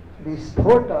the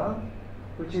Sporta,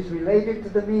 which is related to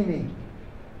the meaning,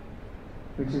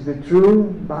 which is the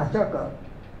true Vachaka.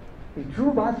 The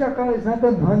true Vachaka is not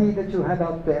the dhvani that you have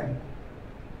out there.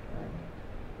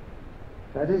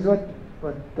 That is what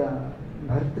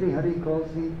Bhartrihari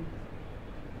calls the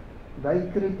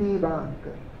Vaikriti Vak.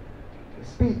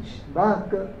 Speech,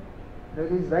 Vak,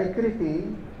 that is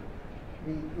Vaikriti,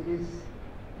 it is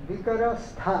Vikara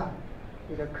Stha.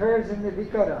 It occurs in the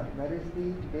Vikara, that is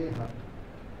the Deha.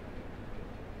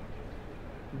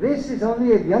 This is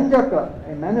only a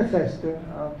Vyanjaka, a manifester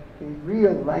of the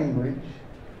real language,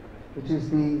 which is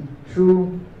the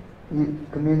true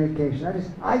communication. That is,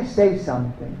 I say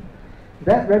something.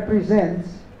 That represents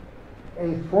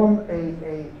a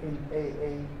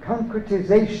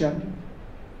concretization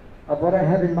of what I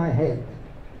have in my head.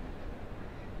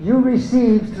 You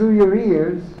receive through your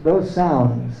ears those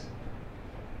sounds,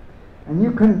 and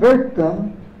you convert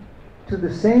them to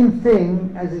the same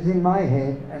thing as is in my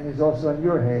head and is also in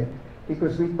your head,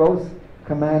 because we both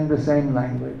command the same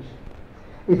language.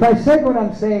 If I said what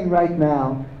I'm saying right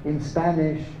now in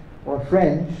Spanish or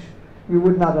French, you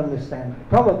would not understand it,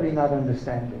 probably not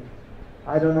understand it.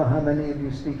 I don't know how many of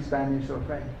you speak Spanish or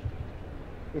French.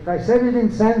 If I said it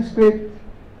in Sanskrit,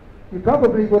 you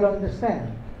probably would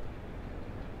understand.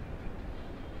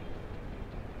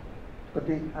 But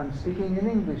I'm speaking in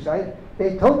English.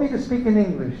 They told me to speak in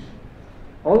English.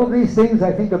 All of these things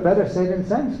I think are better said in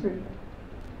Sanskrit.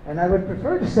 And I would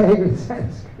prefer to say it in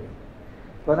Sanskrit.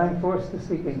 But I'm forced to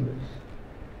speak English.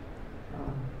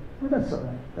 Well, that's all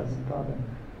right. It doesn't bother me.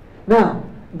 Now,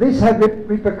 this had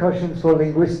repercussions for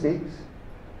linguistics.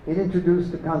 It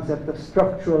introduced the concept of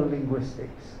structural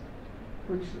linguistics,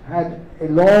 which had a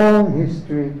long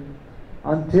history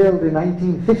until the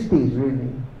 1950s,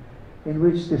 really, in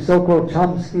which the so-called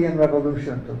Chomskyan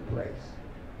revolution took place.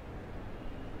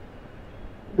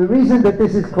 The reason that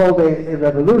this is called a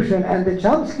revolution, and the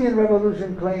Chomskyan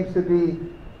revolution claims to be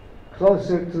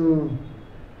closer to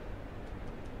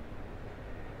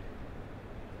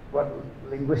what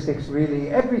linguistics really,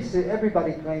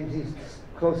 everybody claims he's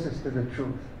closest to the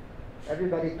truth.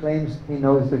 Everybody claims he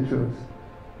knows the truth,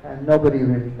 and nobody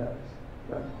really does.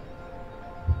 But,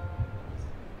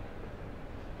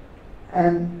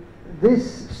 and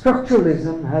this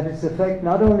structuralism had its effect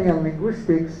not only on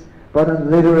linguistics, but on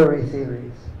literary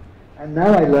theories. And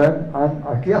now I learn on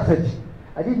archaeology.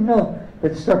 I didn't know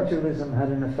that structuralism had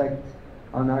an effect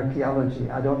on archaeology.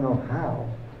 I don't know how,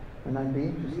 and I'd be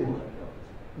interested.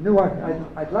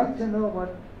 I'd like to know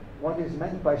what what is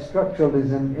meant by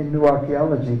structuralism in new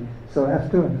archaeology. So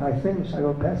after I finish, I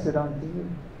will pass it on to you.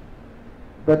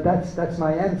 But that's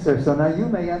my answer. So now you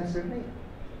may answer me.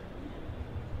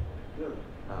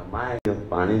 My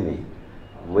Panini,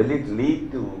 will it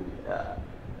lead to a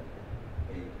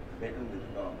better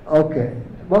methodology? Okay.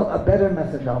 Well, a better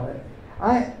methodology.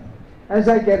 As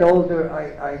I get older,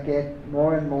 I get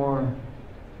more and more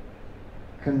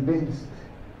convinced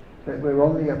that we're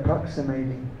only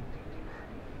approximating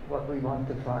what we want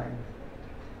to find.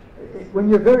 When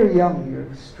you're very young, you're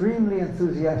extremely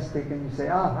enthusiastic and you say,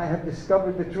 I have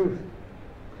discovered the truth.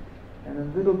 And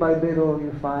then little by little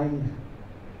you find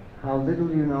how little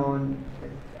you know. And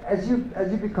as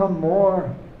you become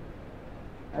more,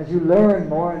 as you learn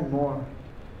more and more,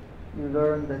 you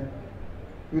learn that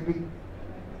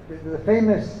the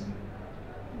famous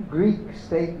Greek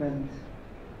statement,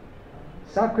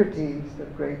 Socrates, the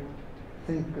great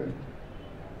thinker,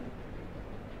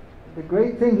 the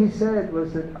great thing he said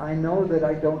was that I know that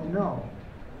I don't know.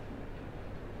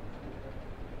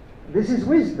 This is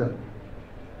wisdom.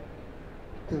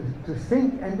 To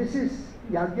think, and this is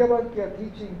Yajnavalkya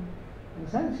teaching in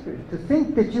Sanskrit. To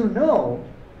think that you know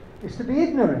is to be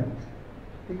ignorant,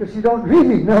 because you don't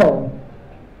really know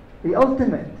the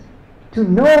ultimate. To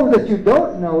know that you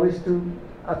don't know is to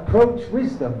approach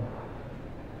wisdom.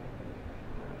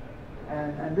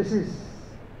 And this is,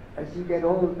 as you get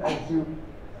old, as you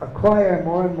acquire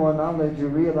more and more knowledge, you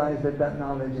realize that that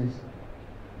knowledge is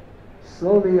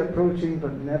slowly approaching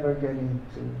but never getting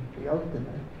to the ultimate.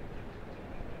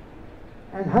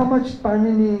 And how much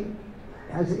Panini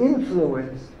has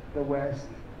influenced the West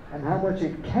and how much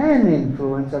it can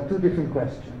influence are two different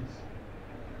questions.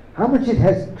 How much it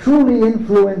has truly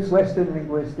influenced Western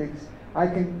linguistics, I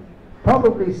can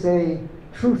probably say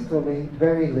truthfully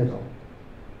very little.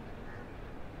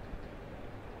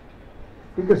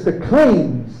 Because the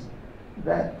claims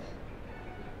that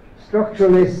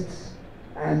structuralists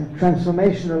and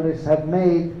transformationalists have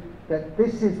made, that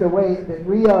this is the way that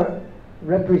we are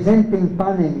representing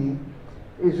Panini,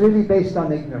 is really based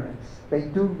on ignorance. They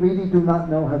really do not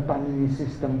know how Panini's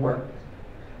system worked.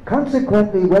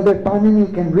 Consequently, whether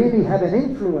Panini can really have an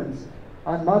influence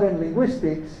on modern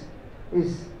linguistics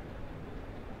is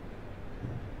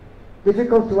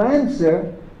difficult to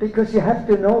answer, because you have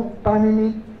to know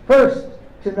Panini first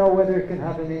to know whether it can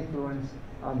have an influence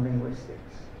on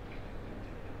linguistics.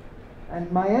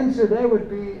 And my answer there would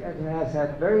be, it has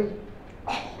had very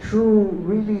true,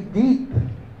 really deep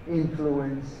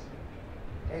influence,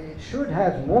 and it should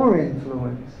have more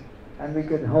influence, and we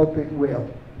can hope it will.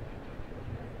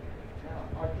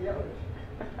 Now, archaeology.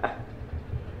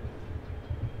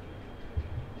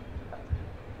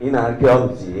 In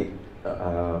archaeology,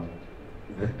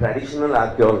 the traditional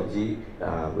archaeology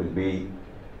will be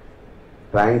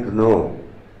trying to know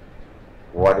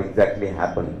what exactly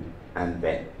happened and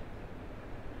when.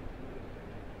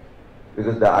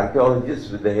 Because the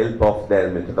archaeologists, with the help of their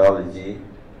methodology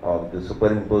of the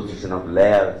superimposition of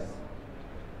layers,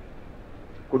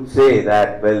 could say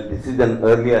that, well, this is an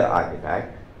earlier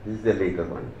artifact, this is a later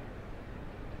one.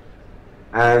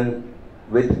 And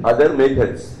with other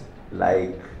methods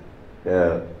like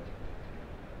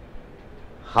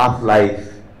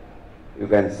half-life, you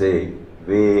can say,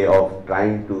 way of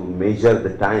trying to measure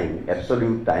the time,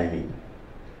 absolute timing,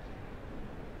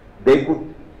 they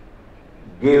could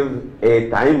give a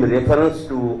time reference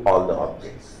to all the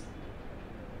objects.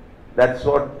 That's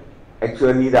what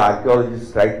actually the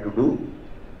archaeologists tried to do.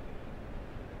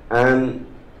 And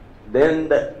then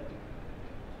the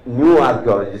new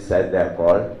archaeologists, as they are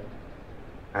called,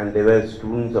 and they were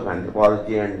students of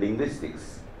anthropology and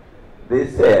linguistics, they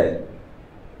said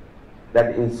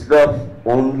that instead of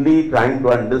only trying to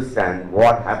understand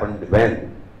what happened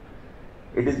when,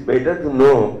 it is better to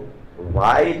know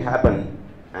why it happened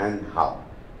and how.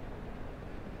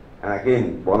 And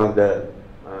again, one of the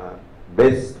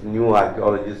best new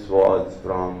archaeologists was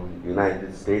from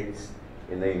United States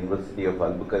in the University of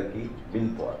Albuquerque,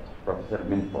 Binford, Professor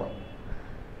Binford.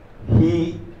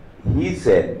 He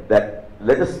said that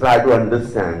let us try to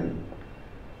understand.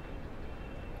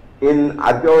 In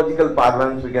archaeological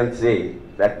parlance, we can say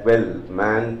that, well,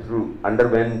 man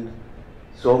underwent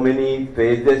so many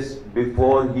phases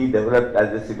before he developed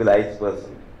as a civilized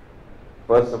person.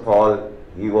 First of all,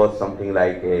 he was something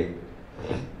like a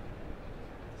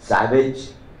savage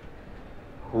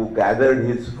who gathered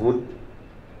his food.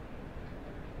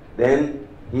 Then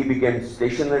he became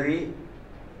stationary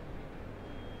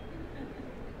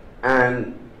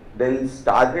and then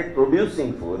started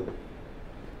producing food.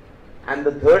 And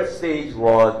the third stage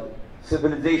was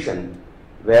civilization,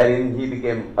 wherein he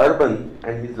became urban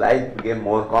and his life became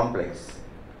more complex.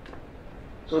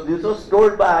 So this was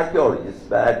told by archaeologists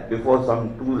that before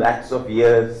some 2 lakhs of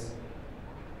years,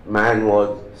 man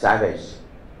was savage.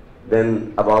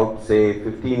 Then about say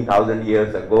 15,000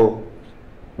 years ago,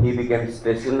 he became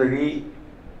stationary,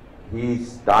 he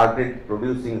started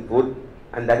producing food,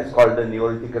 and that is called the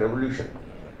Neolithic Revolution.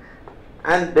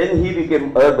 And then he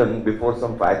became urban before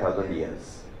some 5,000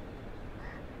 years.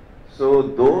 So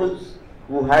those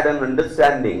who had an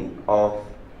understanding of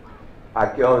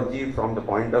archaeology from the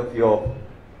point of view of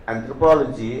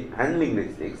anthropology and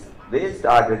linguistics, they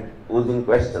started posing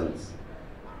questions.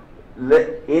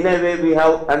 In a way we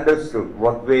have understood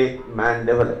what way man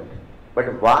developed,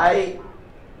 but why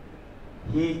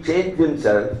he changed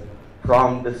himself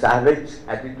from the savage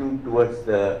attitude towards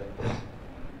the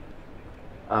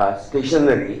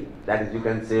stationary, that is, you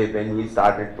can say, when he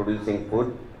started producing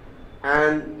food,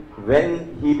 and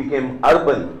when he became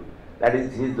urban, that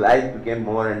is, his life became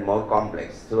more and more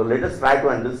complex. So let us try to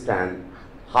understand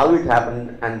how it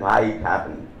happened and why it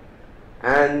happened.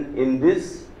 And in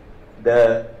this,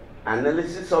 the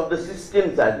analysis of the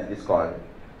systems, as it is called,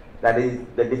 that is,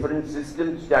 the different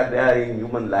systems which are there in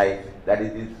human life, that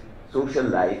is his social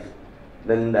life,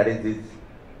 then that is his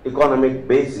economic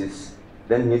basis,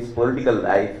 then his political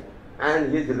life,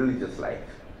 and his religious life.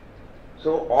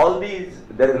 So all these,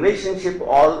 the relationship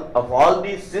of all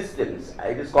these systems,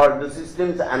 it is called the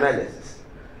systems analysis,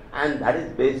 and that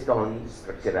is based on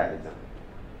structuralism.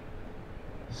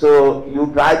 So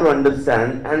you try to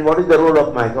understand, and what is the role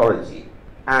of mythology,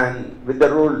 and with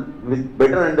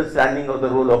better understanding of the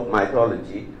role of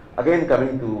mythology, again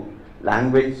coming to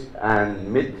language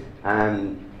and myth,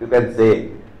 and you can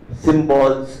say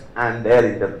symbols and their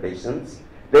interpretations,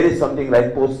 there is something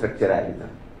like post-structuralism.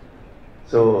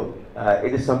 So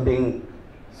it is something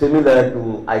similar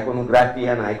to iconography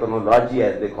and iconology,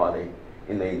 as they call it,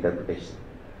 in the interpretation.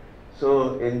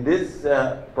 So in this,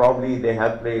 probably they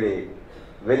have played a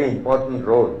very important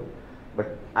role,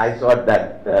 but I thought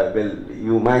that, well,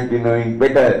 you might be knowing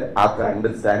better after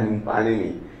understanding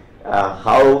Panini,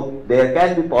 how there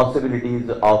can be possibilities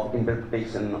of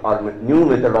interpretation or new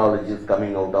methodologies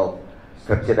coming out of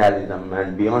structuralism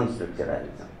and beyond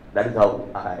structuralism. That is how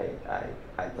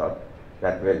I thought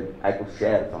that, well, I could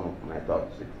share some of my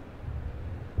thoughts with you.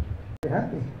 Very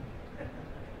happy.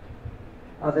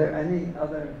 Are there any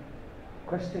other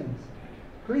questions?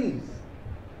 Please,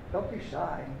 don't be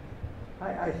shy.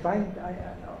 I find I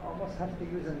almost have to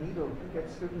use a needle to get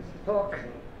students to talk.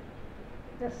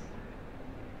 Yes.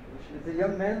 Is the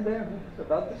young man there who's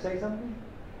about to say something?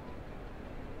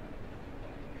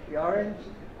 The orange?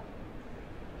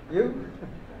 You?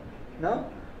 No?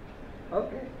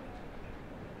 Okay.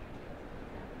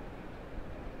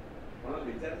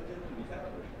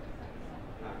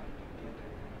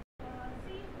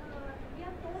 See, we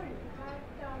are told that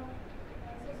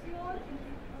sociology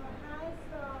has...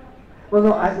 Well,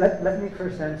 no, let me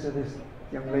first answer this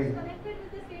young lady. connected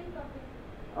with the same topic.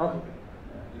 Okay.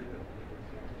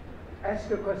 Ask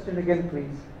your question again,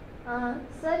 please.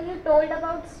 Sir, you told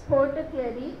about sport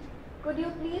theory. Could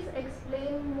you please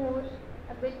explain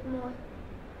a bit more?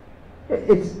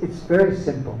 It's very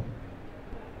simple.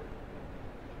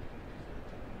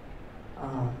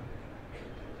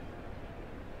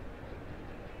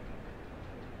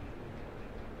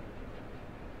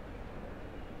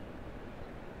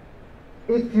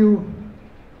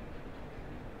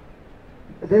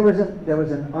 There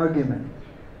was an argument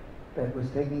that was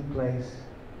taking place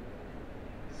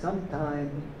sometime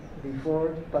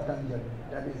before Patanjali,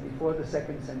 that is before the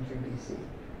 2nd century BC.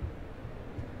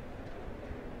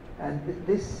 And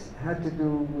this had to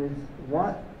do with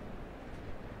what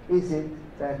is it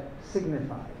that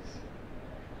signifies.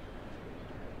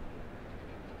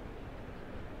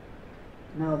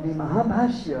 Now the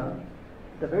Mahabhashya,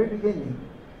 the very beginning,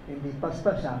 in the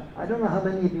Paspasha, I don't know how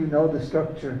many of you know the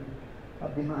structure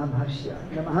of the Mahabhashya.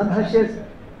 The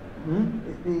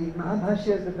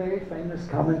Mahabhashya is a very famous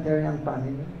commentary on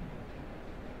Panini.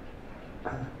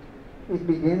 It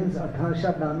begins Atha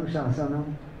Shabdanu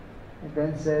Shasanam. It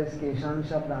then says Keshan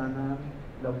Shabdanam,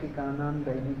 Lokikanam,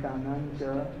 Vedikanam,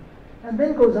 Cha, and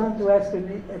then goes on to ask a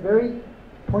very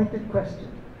pointed question.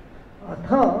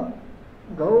 Atha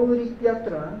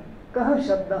Gaurityatra Kaha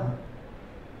Shabdaha.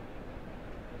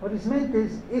 What is meant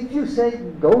is, if you say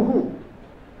Gohu,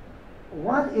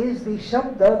 what is the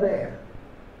Shabda there?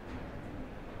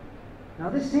 Now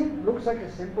this looks like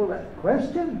a simple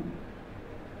question.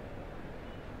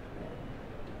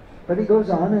 But he goes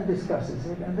on and discusses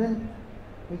it, and then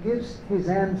he gives his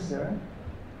answer,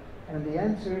 and the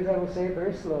answer is, I will say it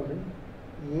very slowly,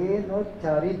 Ye no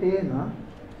charitena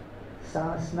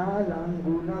Sasna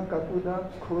languna kapuda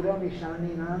khura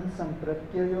vishaninan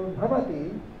sampratyayo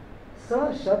bhavati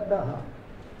sa shabdaha.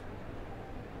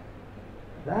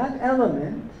 That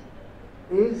element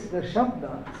is the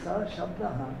shabda, sa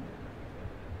shabdaha,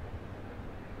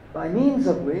 by means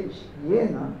of which,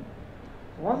 yena,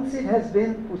 once it has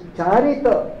been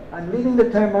ucharita, I'm leaving the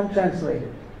term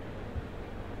untranslated,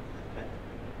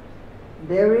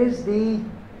 there is the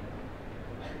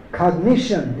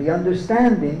cognition, the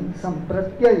understanding,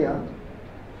 sampratyayo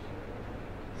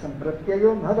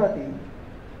bhavati,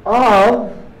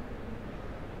 of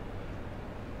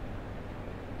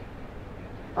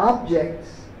objects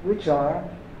which are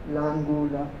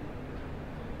langula,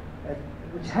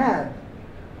 which have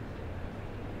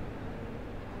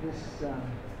this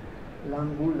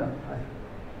langula.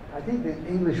 I think the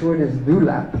English word is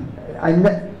dewlap.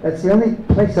 That's the only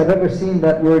place I've ever seen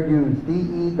that word used.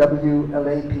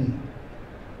 D-E-W-L-A-P.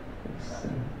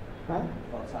 Huh?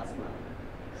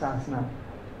 Sasna.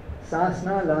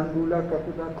 Sasna, langula,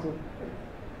 kapuda,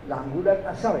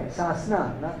 langula, sorry,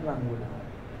 sasna, not langula.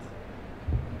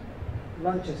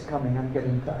 Lunch is coming, I'm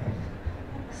getting tired.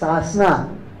 Sasna,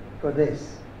 for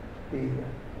this. The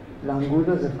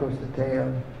langula is of course the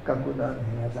tail, kapuda,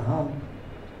 he has a hump,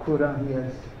 kura, he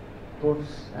has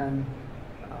hoofs and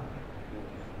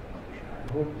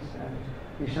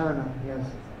Vishana, he has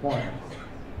horns.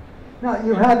 Now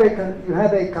you have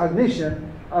a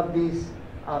cognition of these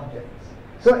objects.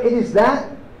 So it is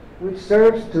that which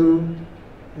serves to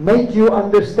make you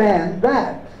understand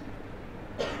that.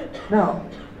 Now,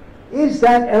 is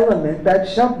that element, that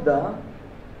shabda,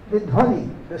 the dhvani,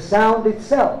 the sound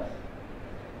itself?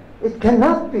 It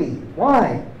cannot be.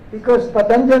 Why? Because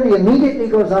Patanjali immediately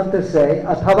goes on to say,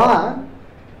 athava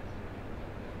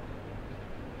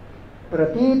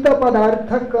pratita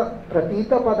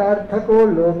padarthako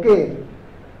loke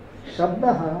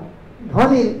shabdaha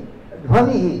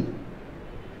dhvanihi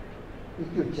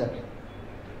ityuchyate.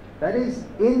 That is,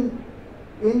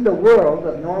 in the world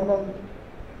of normal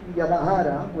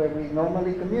Vyavahara, where we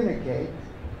normally communicate,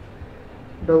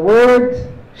 the word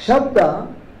shabda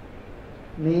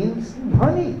means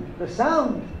dhvani, the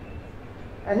sound.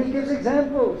 And he gives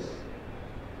examples.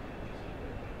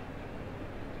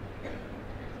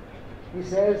 He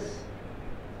says,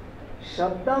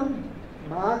 Shabdam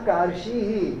ma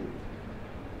karshihi.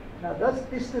 Now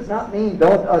this does not mean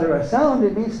don't utter a sound,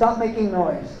 it means stop making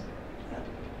noise.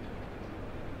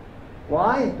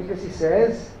 Why? Because he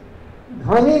says,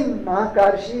 Dhvanim ma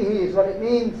karshihi is what it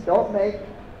means, don't make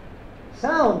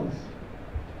sounds.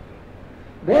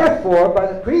 Therefore,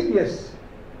 by the previous,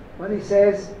 when he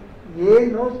says, Ye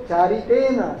no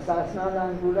charitena sasna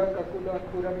langula kakuda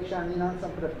kura vishanina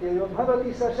sampratyayo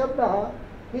bhavati sa shabdaha,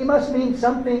 he must mean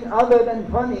something other than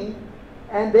dhvani,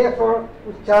 and therefore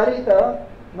ucharita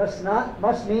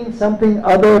must mean something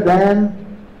other than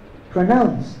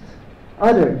pronounced,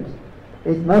 uttered.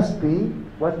 It must be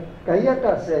what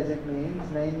Kayata says it means,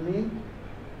 namely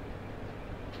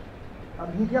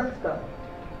abhivyakta,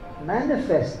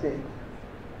 manifested.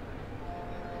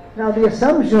 Now the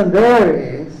assumption there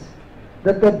is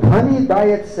that the dhvani by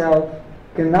itself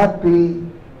cannot be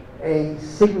a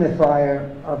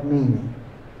signifier of meaning,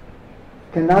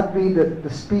 cannot be the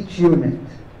speech unit.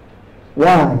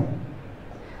 Why?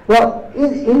 Well,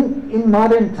 in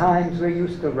modern times we're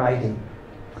used to writing.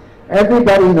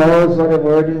 Everybody knows what a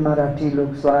word in Marathi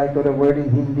looks like, what a word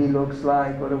in Hindi looks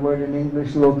like, what a word in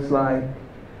English looks like.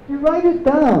 You write it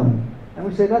down, and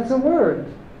we say that's a word.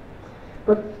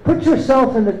 But put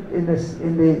yourself in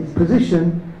the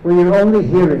position where you're only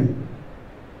hearing.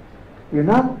 You're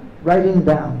not writing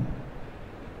down.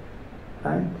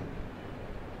 Right?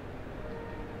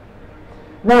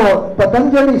 Now,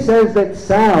 Patanjali says that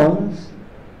sounds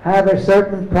have a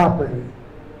certain property,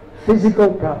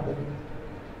 physical property.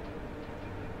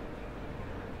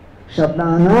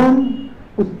 Shabdanam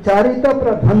ucharita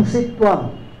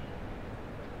prabhansitvam.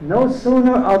 No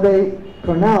sooner are they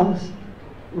pronounced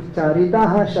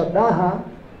ucharitaha shabdaha,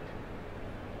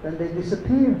 then they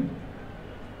disappear.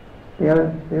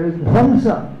 There is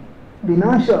dhamsa,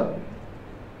 vinasha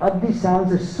of these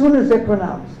sounds as soon as they're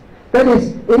pronounced. That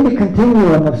is, in the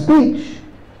continuum of speech,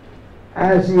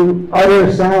 as you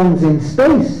utter sounds in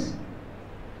space,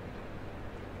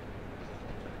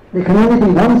 there can only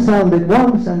be one sound at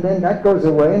once, and then that goes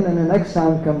away, and then the next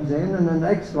sound comes in, and the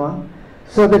next one,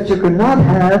 so that you cannot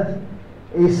have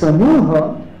a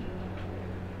samuha,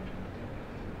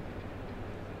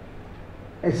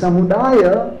 a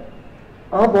samudaya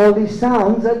of all these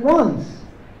sounds at once.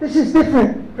 This is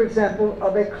different, for example,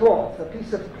 of a cloth, a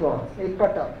piece of cloth, a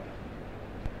patak.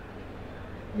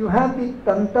 You have the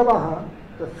tantavaha,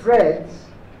 the threads,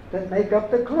 that make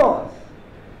up the cloth.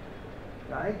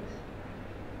 Right?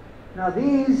 Now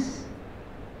these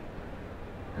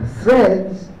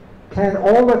threads can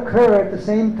all occur at the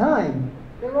same time.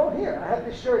 They're all here. I have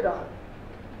this shirt on.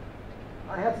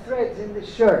 I have threads in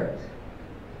this shirt.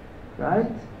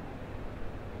 Right?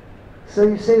 So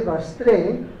you say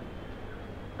vastre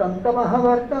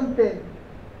tantamaha vartante.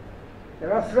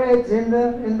 There are threads in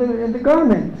the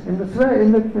garment, in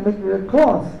the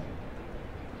cloth.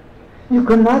 You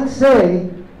cannot say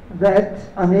that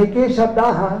aneke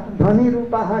shabdaha, dhvani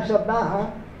rupaha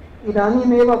shabdaha,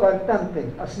 idanimeva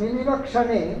vartante. Asminiva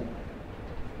kshane,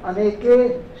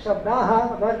 aneke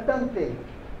shabdaha vartante.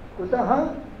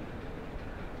 Kutaha?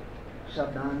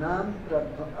 Shabdanam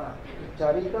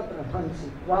charita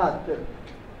prabhansitvat.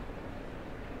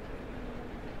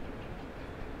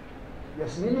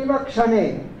 यस्मिन्निव क्षणे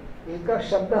एकः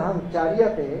शब्दः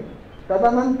उच्चार्यते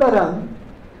तदनन्तरं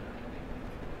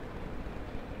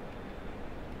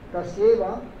तस्यैव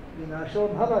विनाशो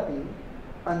भवति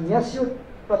अन्यस्य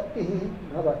उत्पत्तिः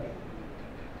भवति.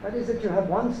 That is, that you have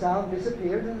one sound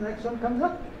disappears and the next one comes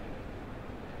up.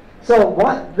 So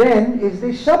what then is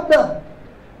this shabda?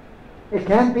 It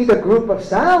can't be the group of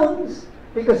sounds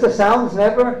because the sounds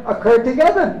never occur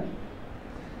together.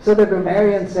 So the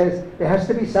grammarian says there has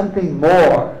to be something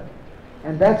more.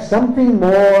 And that something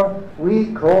more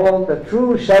we call the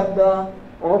true shabda,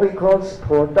 or we call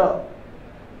spota,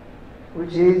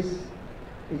 which is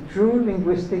a true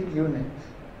linguistic unit.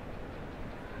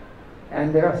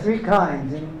 And there are three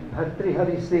kinds in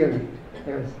Bhartrihari's theory.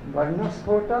 There's varna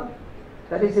spota,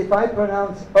 that is, if I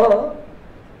pronounce a,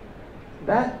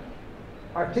 that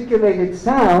articulated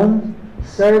sound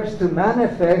serves to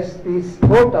manifest the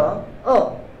spota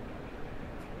a.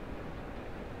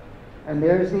 And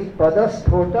there's the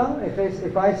padaspota.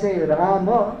 If I say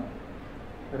Rama,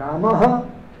 Ramaha,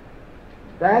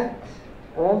 that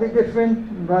all the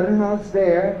different varnas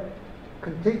there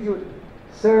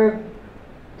serve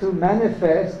to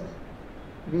manifest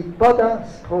the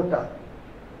padaspota.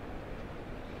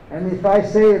 And if I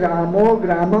say Ramo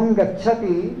Gramam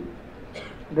Gacchati,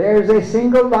 there's a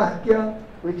single vakya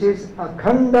which is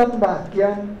akhandam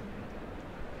vakyam.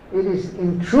 It is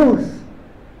in truth.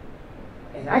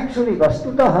 And actually,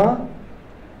 vastutaha,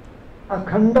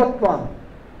 akhandatvam.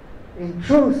 In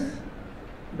truth,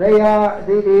 it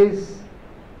is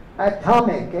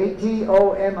atomic,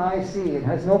 atomic. It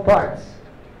has no parts.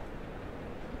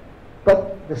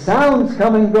 But the sounds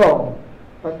come and go.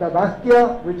 But the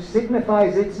vakya, which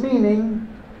signifies its meaning,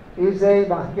 is a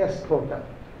vakya spota.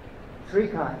 Three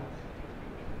kinds.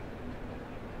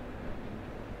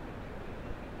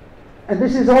 And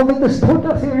this is all that the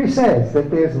spota theory says, that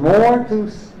there's more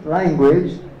to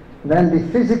language than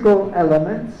the physical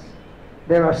elements.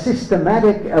 There are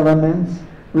systematic elements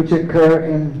which occur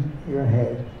in your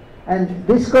head. And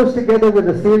this goes together with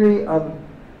the theory of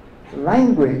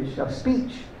language, of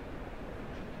speech.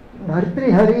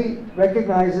 Bhartrihari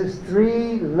recognizes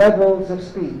three levels of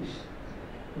speech.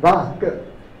 Vak.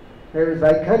 There is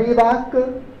Vaikhari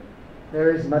Vak,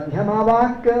 there is Madhyama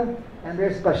Vak, and there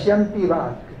is Pashyanti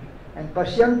Vak. And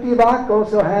Pashyanti Vak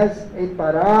also has a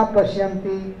Para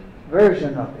Pashyanti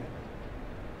version of it.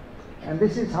 And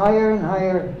this is higher and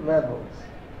higher levels.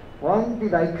 One, the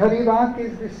Vaikhari Vak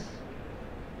is this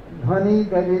dhvani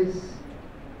that is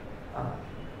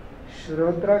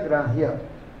Shrotra Grahya.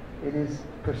 It is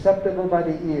perceptible by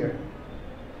the ear.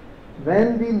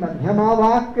 Then the Madhyama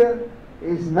Vak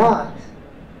is not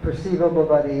perceivable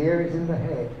by the ear, it's in the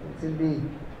head.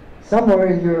 It's somewhere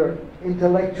in your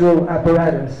intellectual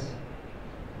apparatus.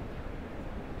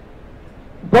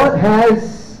 But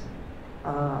has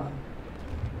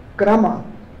krama.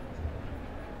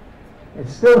 It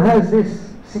still has this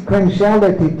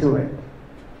sequentiality to it.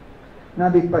 Now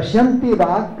the Pashyanti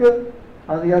Vak,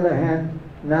 on the other hand,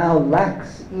 now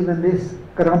lacks even this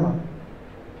krama.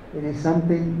 It is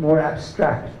something more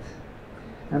abstract.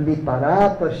 And the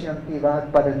Para Pashyanti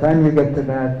Vak, by the time you get to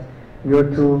that, you're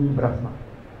to Brahma.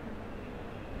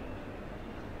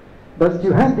 But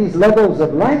you have these levels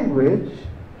of language,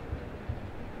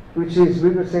 which is,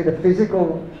 we would say, the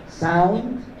physical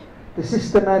sound, the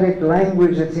systematic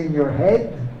language that's in your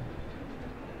head.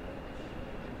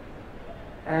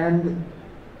 And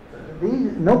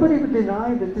nobody would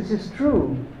deny that this is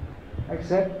true,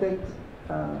 except that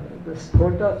the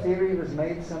Spota theory was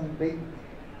made some big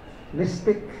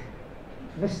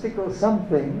mystical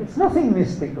something. It's nothing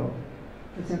mystical.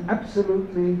 It's an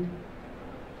absolutely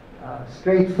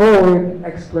straightforward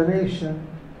explanation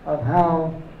of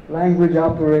how language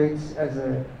operates as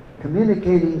a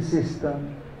communicating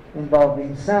system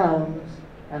involving sounds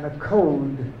and a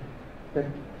code that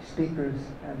speakers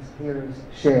and hearers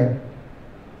share.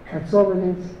 That's all it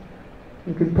is.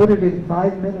 You can put it in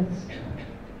 5 minutes.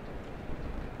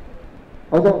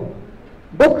 Although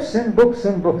books and books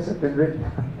and books have been written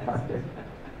about it.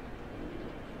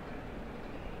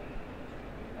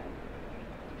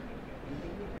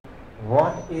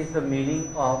 What is the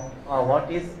meaning of, or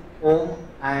what is Om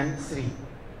and Sri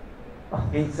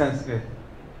in Sanskrit?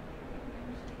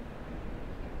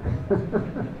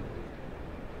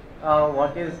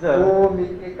 What is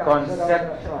the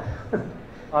concept?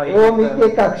 Om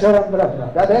Ike Aksharam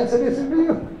Brahma. That answer is for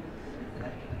you.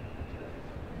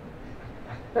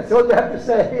 That's all you have to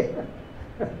say.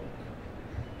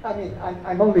 I mean,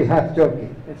 I'm only half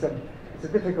joking. It's a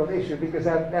difficult issue because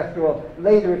after all,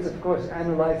 later it's of course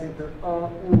analyzed into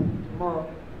ma,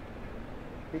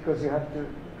 because you have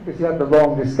the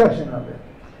long discussion of it.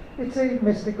 It's a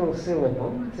mystical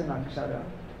syllable. It's an akshara,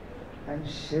 and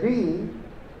Shri.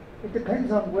 It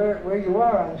depends on where you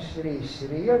are on Shri.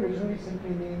 Shri originally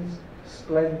simply means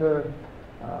splendor,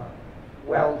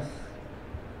 wealth.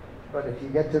 But if you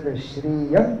get to the Shri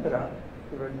Yantra,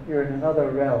 you're in another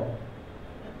realm.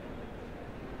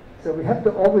 So we have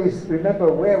to always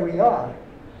remember where we are.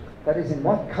 That is, in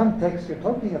what context you're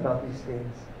talking about these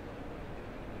things.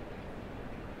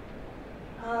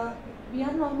 We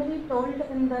are normally told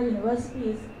in the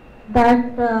universities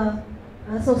that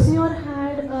Saussure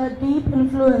had a deep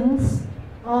influence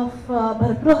of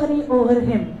Bhartrihari over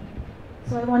him.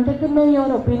 So I wanted to know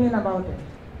your opinion about it.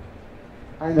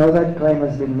 I know that claim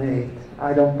has been made.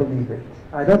 I don't believe it.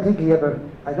 I don't think he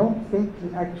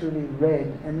actually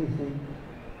read anything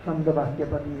from the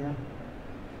Vakyapaniya.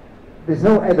 There's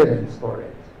no evidence for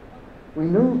it. We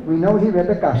know he read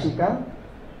the Kashika.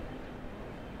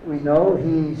 We know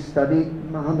he studied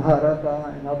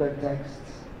Mahabharata and other texts.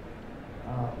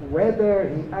 Whether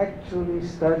he actually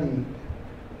studied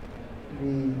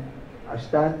the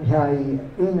Ashtadhyayi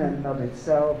in and of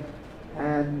itself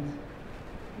and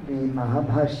the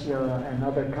Mahabhashya and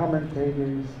other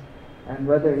commentators, and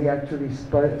whether he actually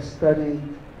studied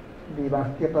the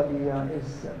Vakyapadiya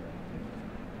is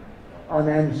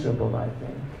unanswerable, I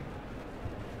think.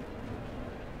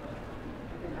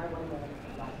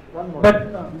 One more.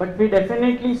 But we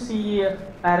definitely see a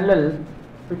parallel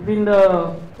between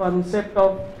the concept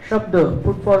of Shabda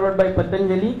put forward by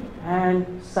Patanjali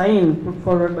and sign put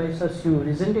forward by Saussure,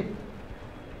 isn't it?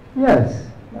 Yes,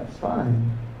 that's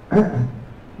fine.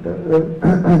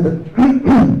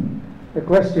 The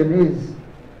question is,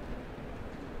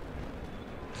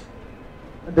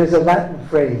 there's a Latin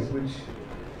phrase which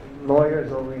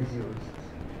lawyers always use.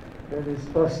 That is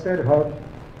poster hoc,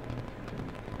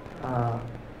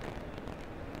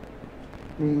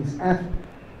 means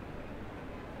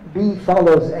B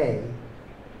follows A.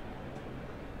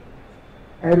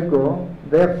 Ergo,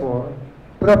 therefore,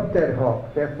 propter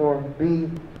hoc, therefore B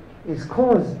is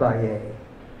caused by A.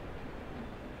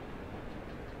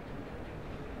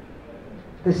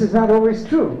 This is not always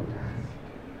true.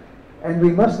 And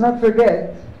we must not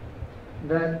forget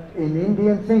that in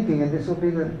Indian thinking, and this will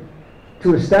be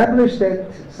to establish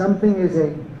that something is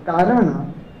a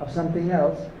karana of something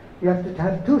else, you have to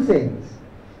have two things.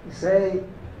 You say,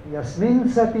 yasmin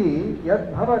sati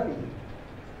yad bhavati.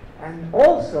 And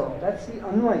also, that's the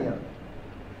anvaya.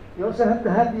 You also have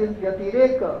to have the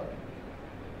yatireka.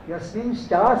 Yasmin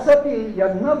stasati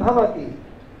yad na bhavati.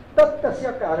 Tat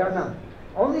tasya karana.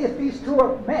 Only if these two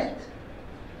are met.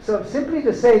 So simply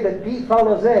to say that B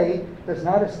follows A does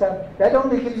not establish, that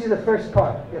only gives you the first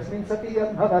part. Yasmin sati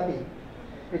yad bhavati.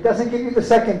 It doesn't give you the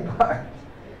second part.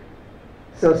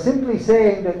 So simply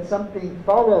saying that something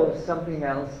follows something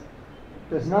else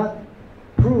does not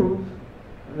prove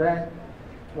that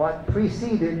what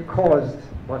preceded caused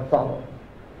what followed.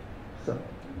 So,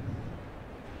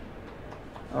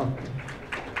 okay.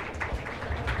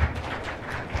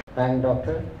 Thank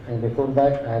Doctor. And before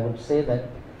that, I would say that,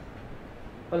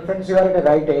 well, friends, you are at the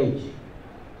right age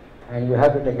and you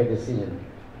have to take a decision.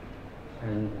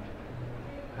 And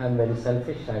I am very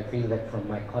selfish. I feel that from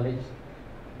my college,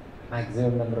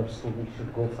 maximum number of students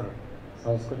should go for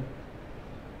Sanskrit.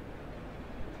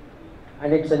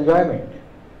 And its enjoyment,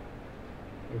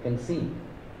 you can see,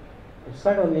 it's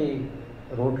not only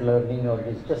rote learning or it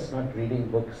is just not reading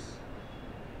books.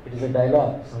 It is a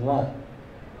dialogue, samvad.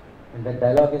 And that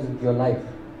dialogue is with your life.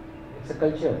 It's a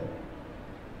culture.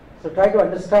 So try to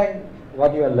understand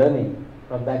what you are learning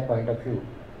from that point of view.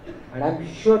 And I'm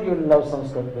sure you will love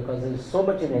Sanskrit because there is so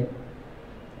much in it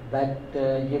that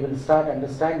you will start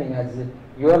understanding as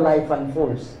your life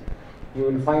unfolds. You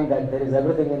will find that there is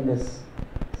everything in this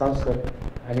Sanskrit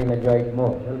and you'll enjoy it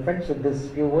more. Well, friends, with these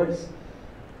few words,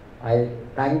 I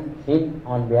thank him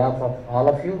on behalf of all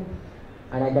of you,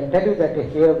 and I can tell you that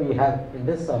here we have in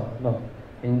this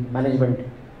in management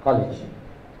college,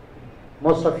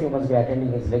 most of you must be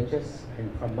attending his lectures,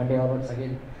 and from Monday onwards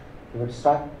again he would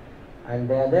start, and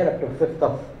they are there up to 5th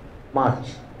of March.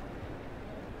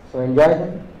 So enjoy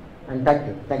them, and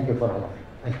thank you for all of you.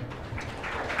 Thank you.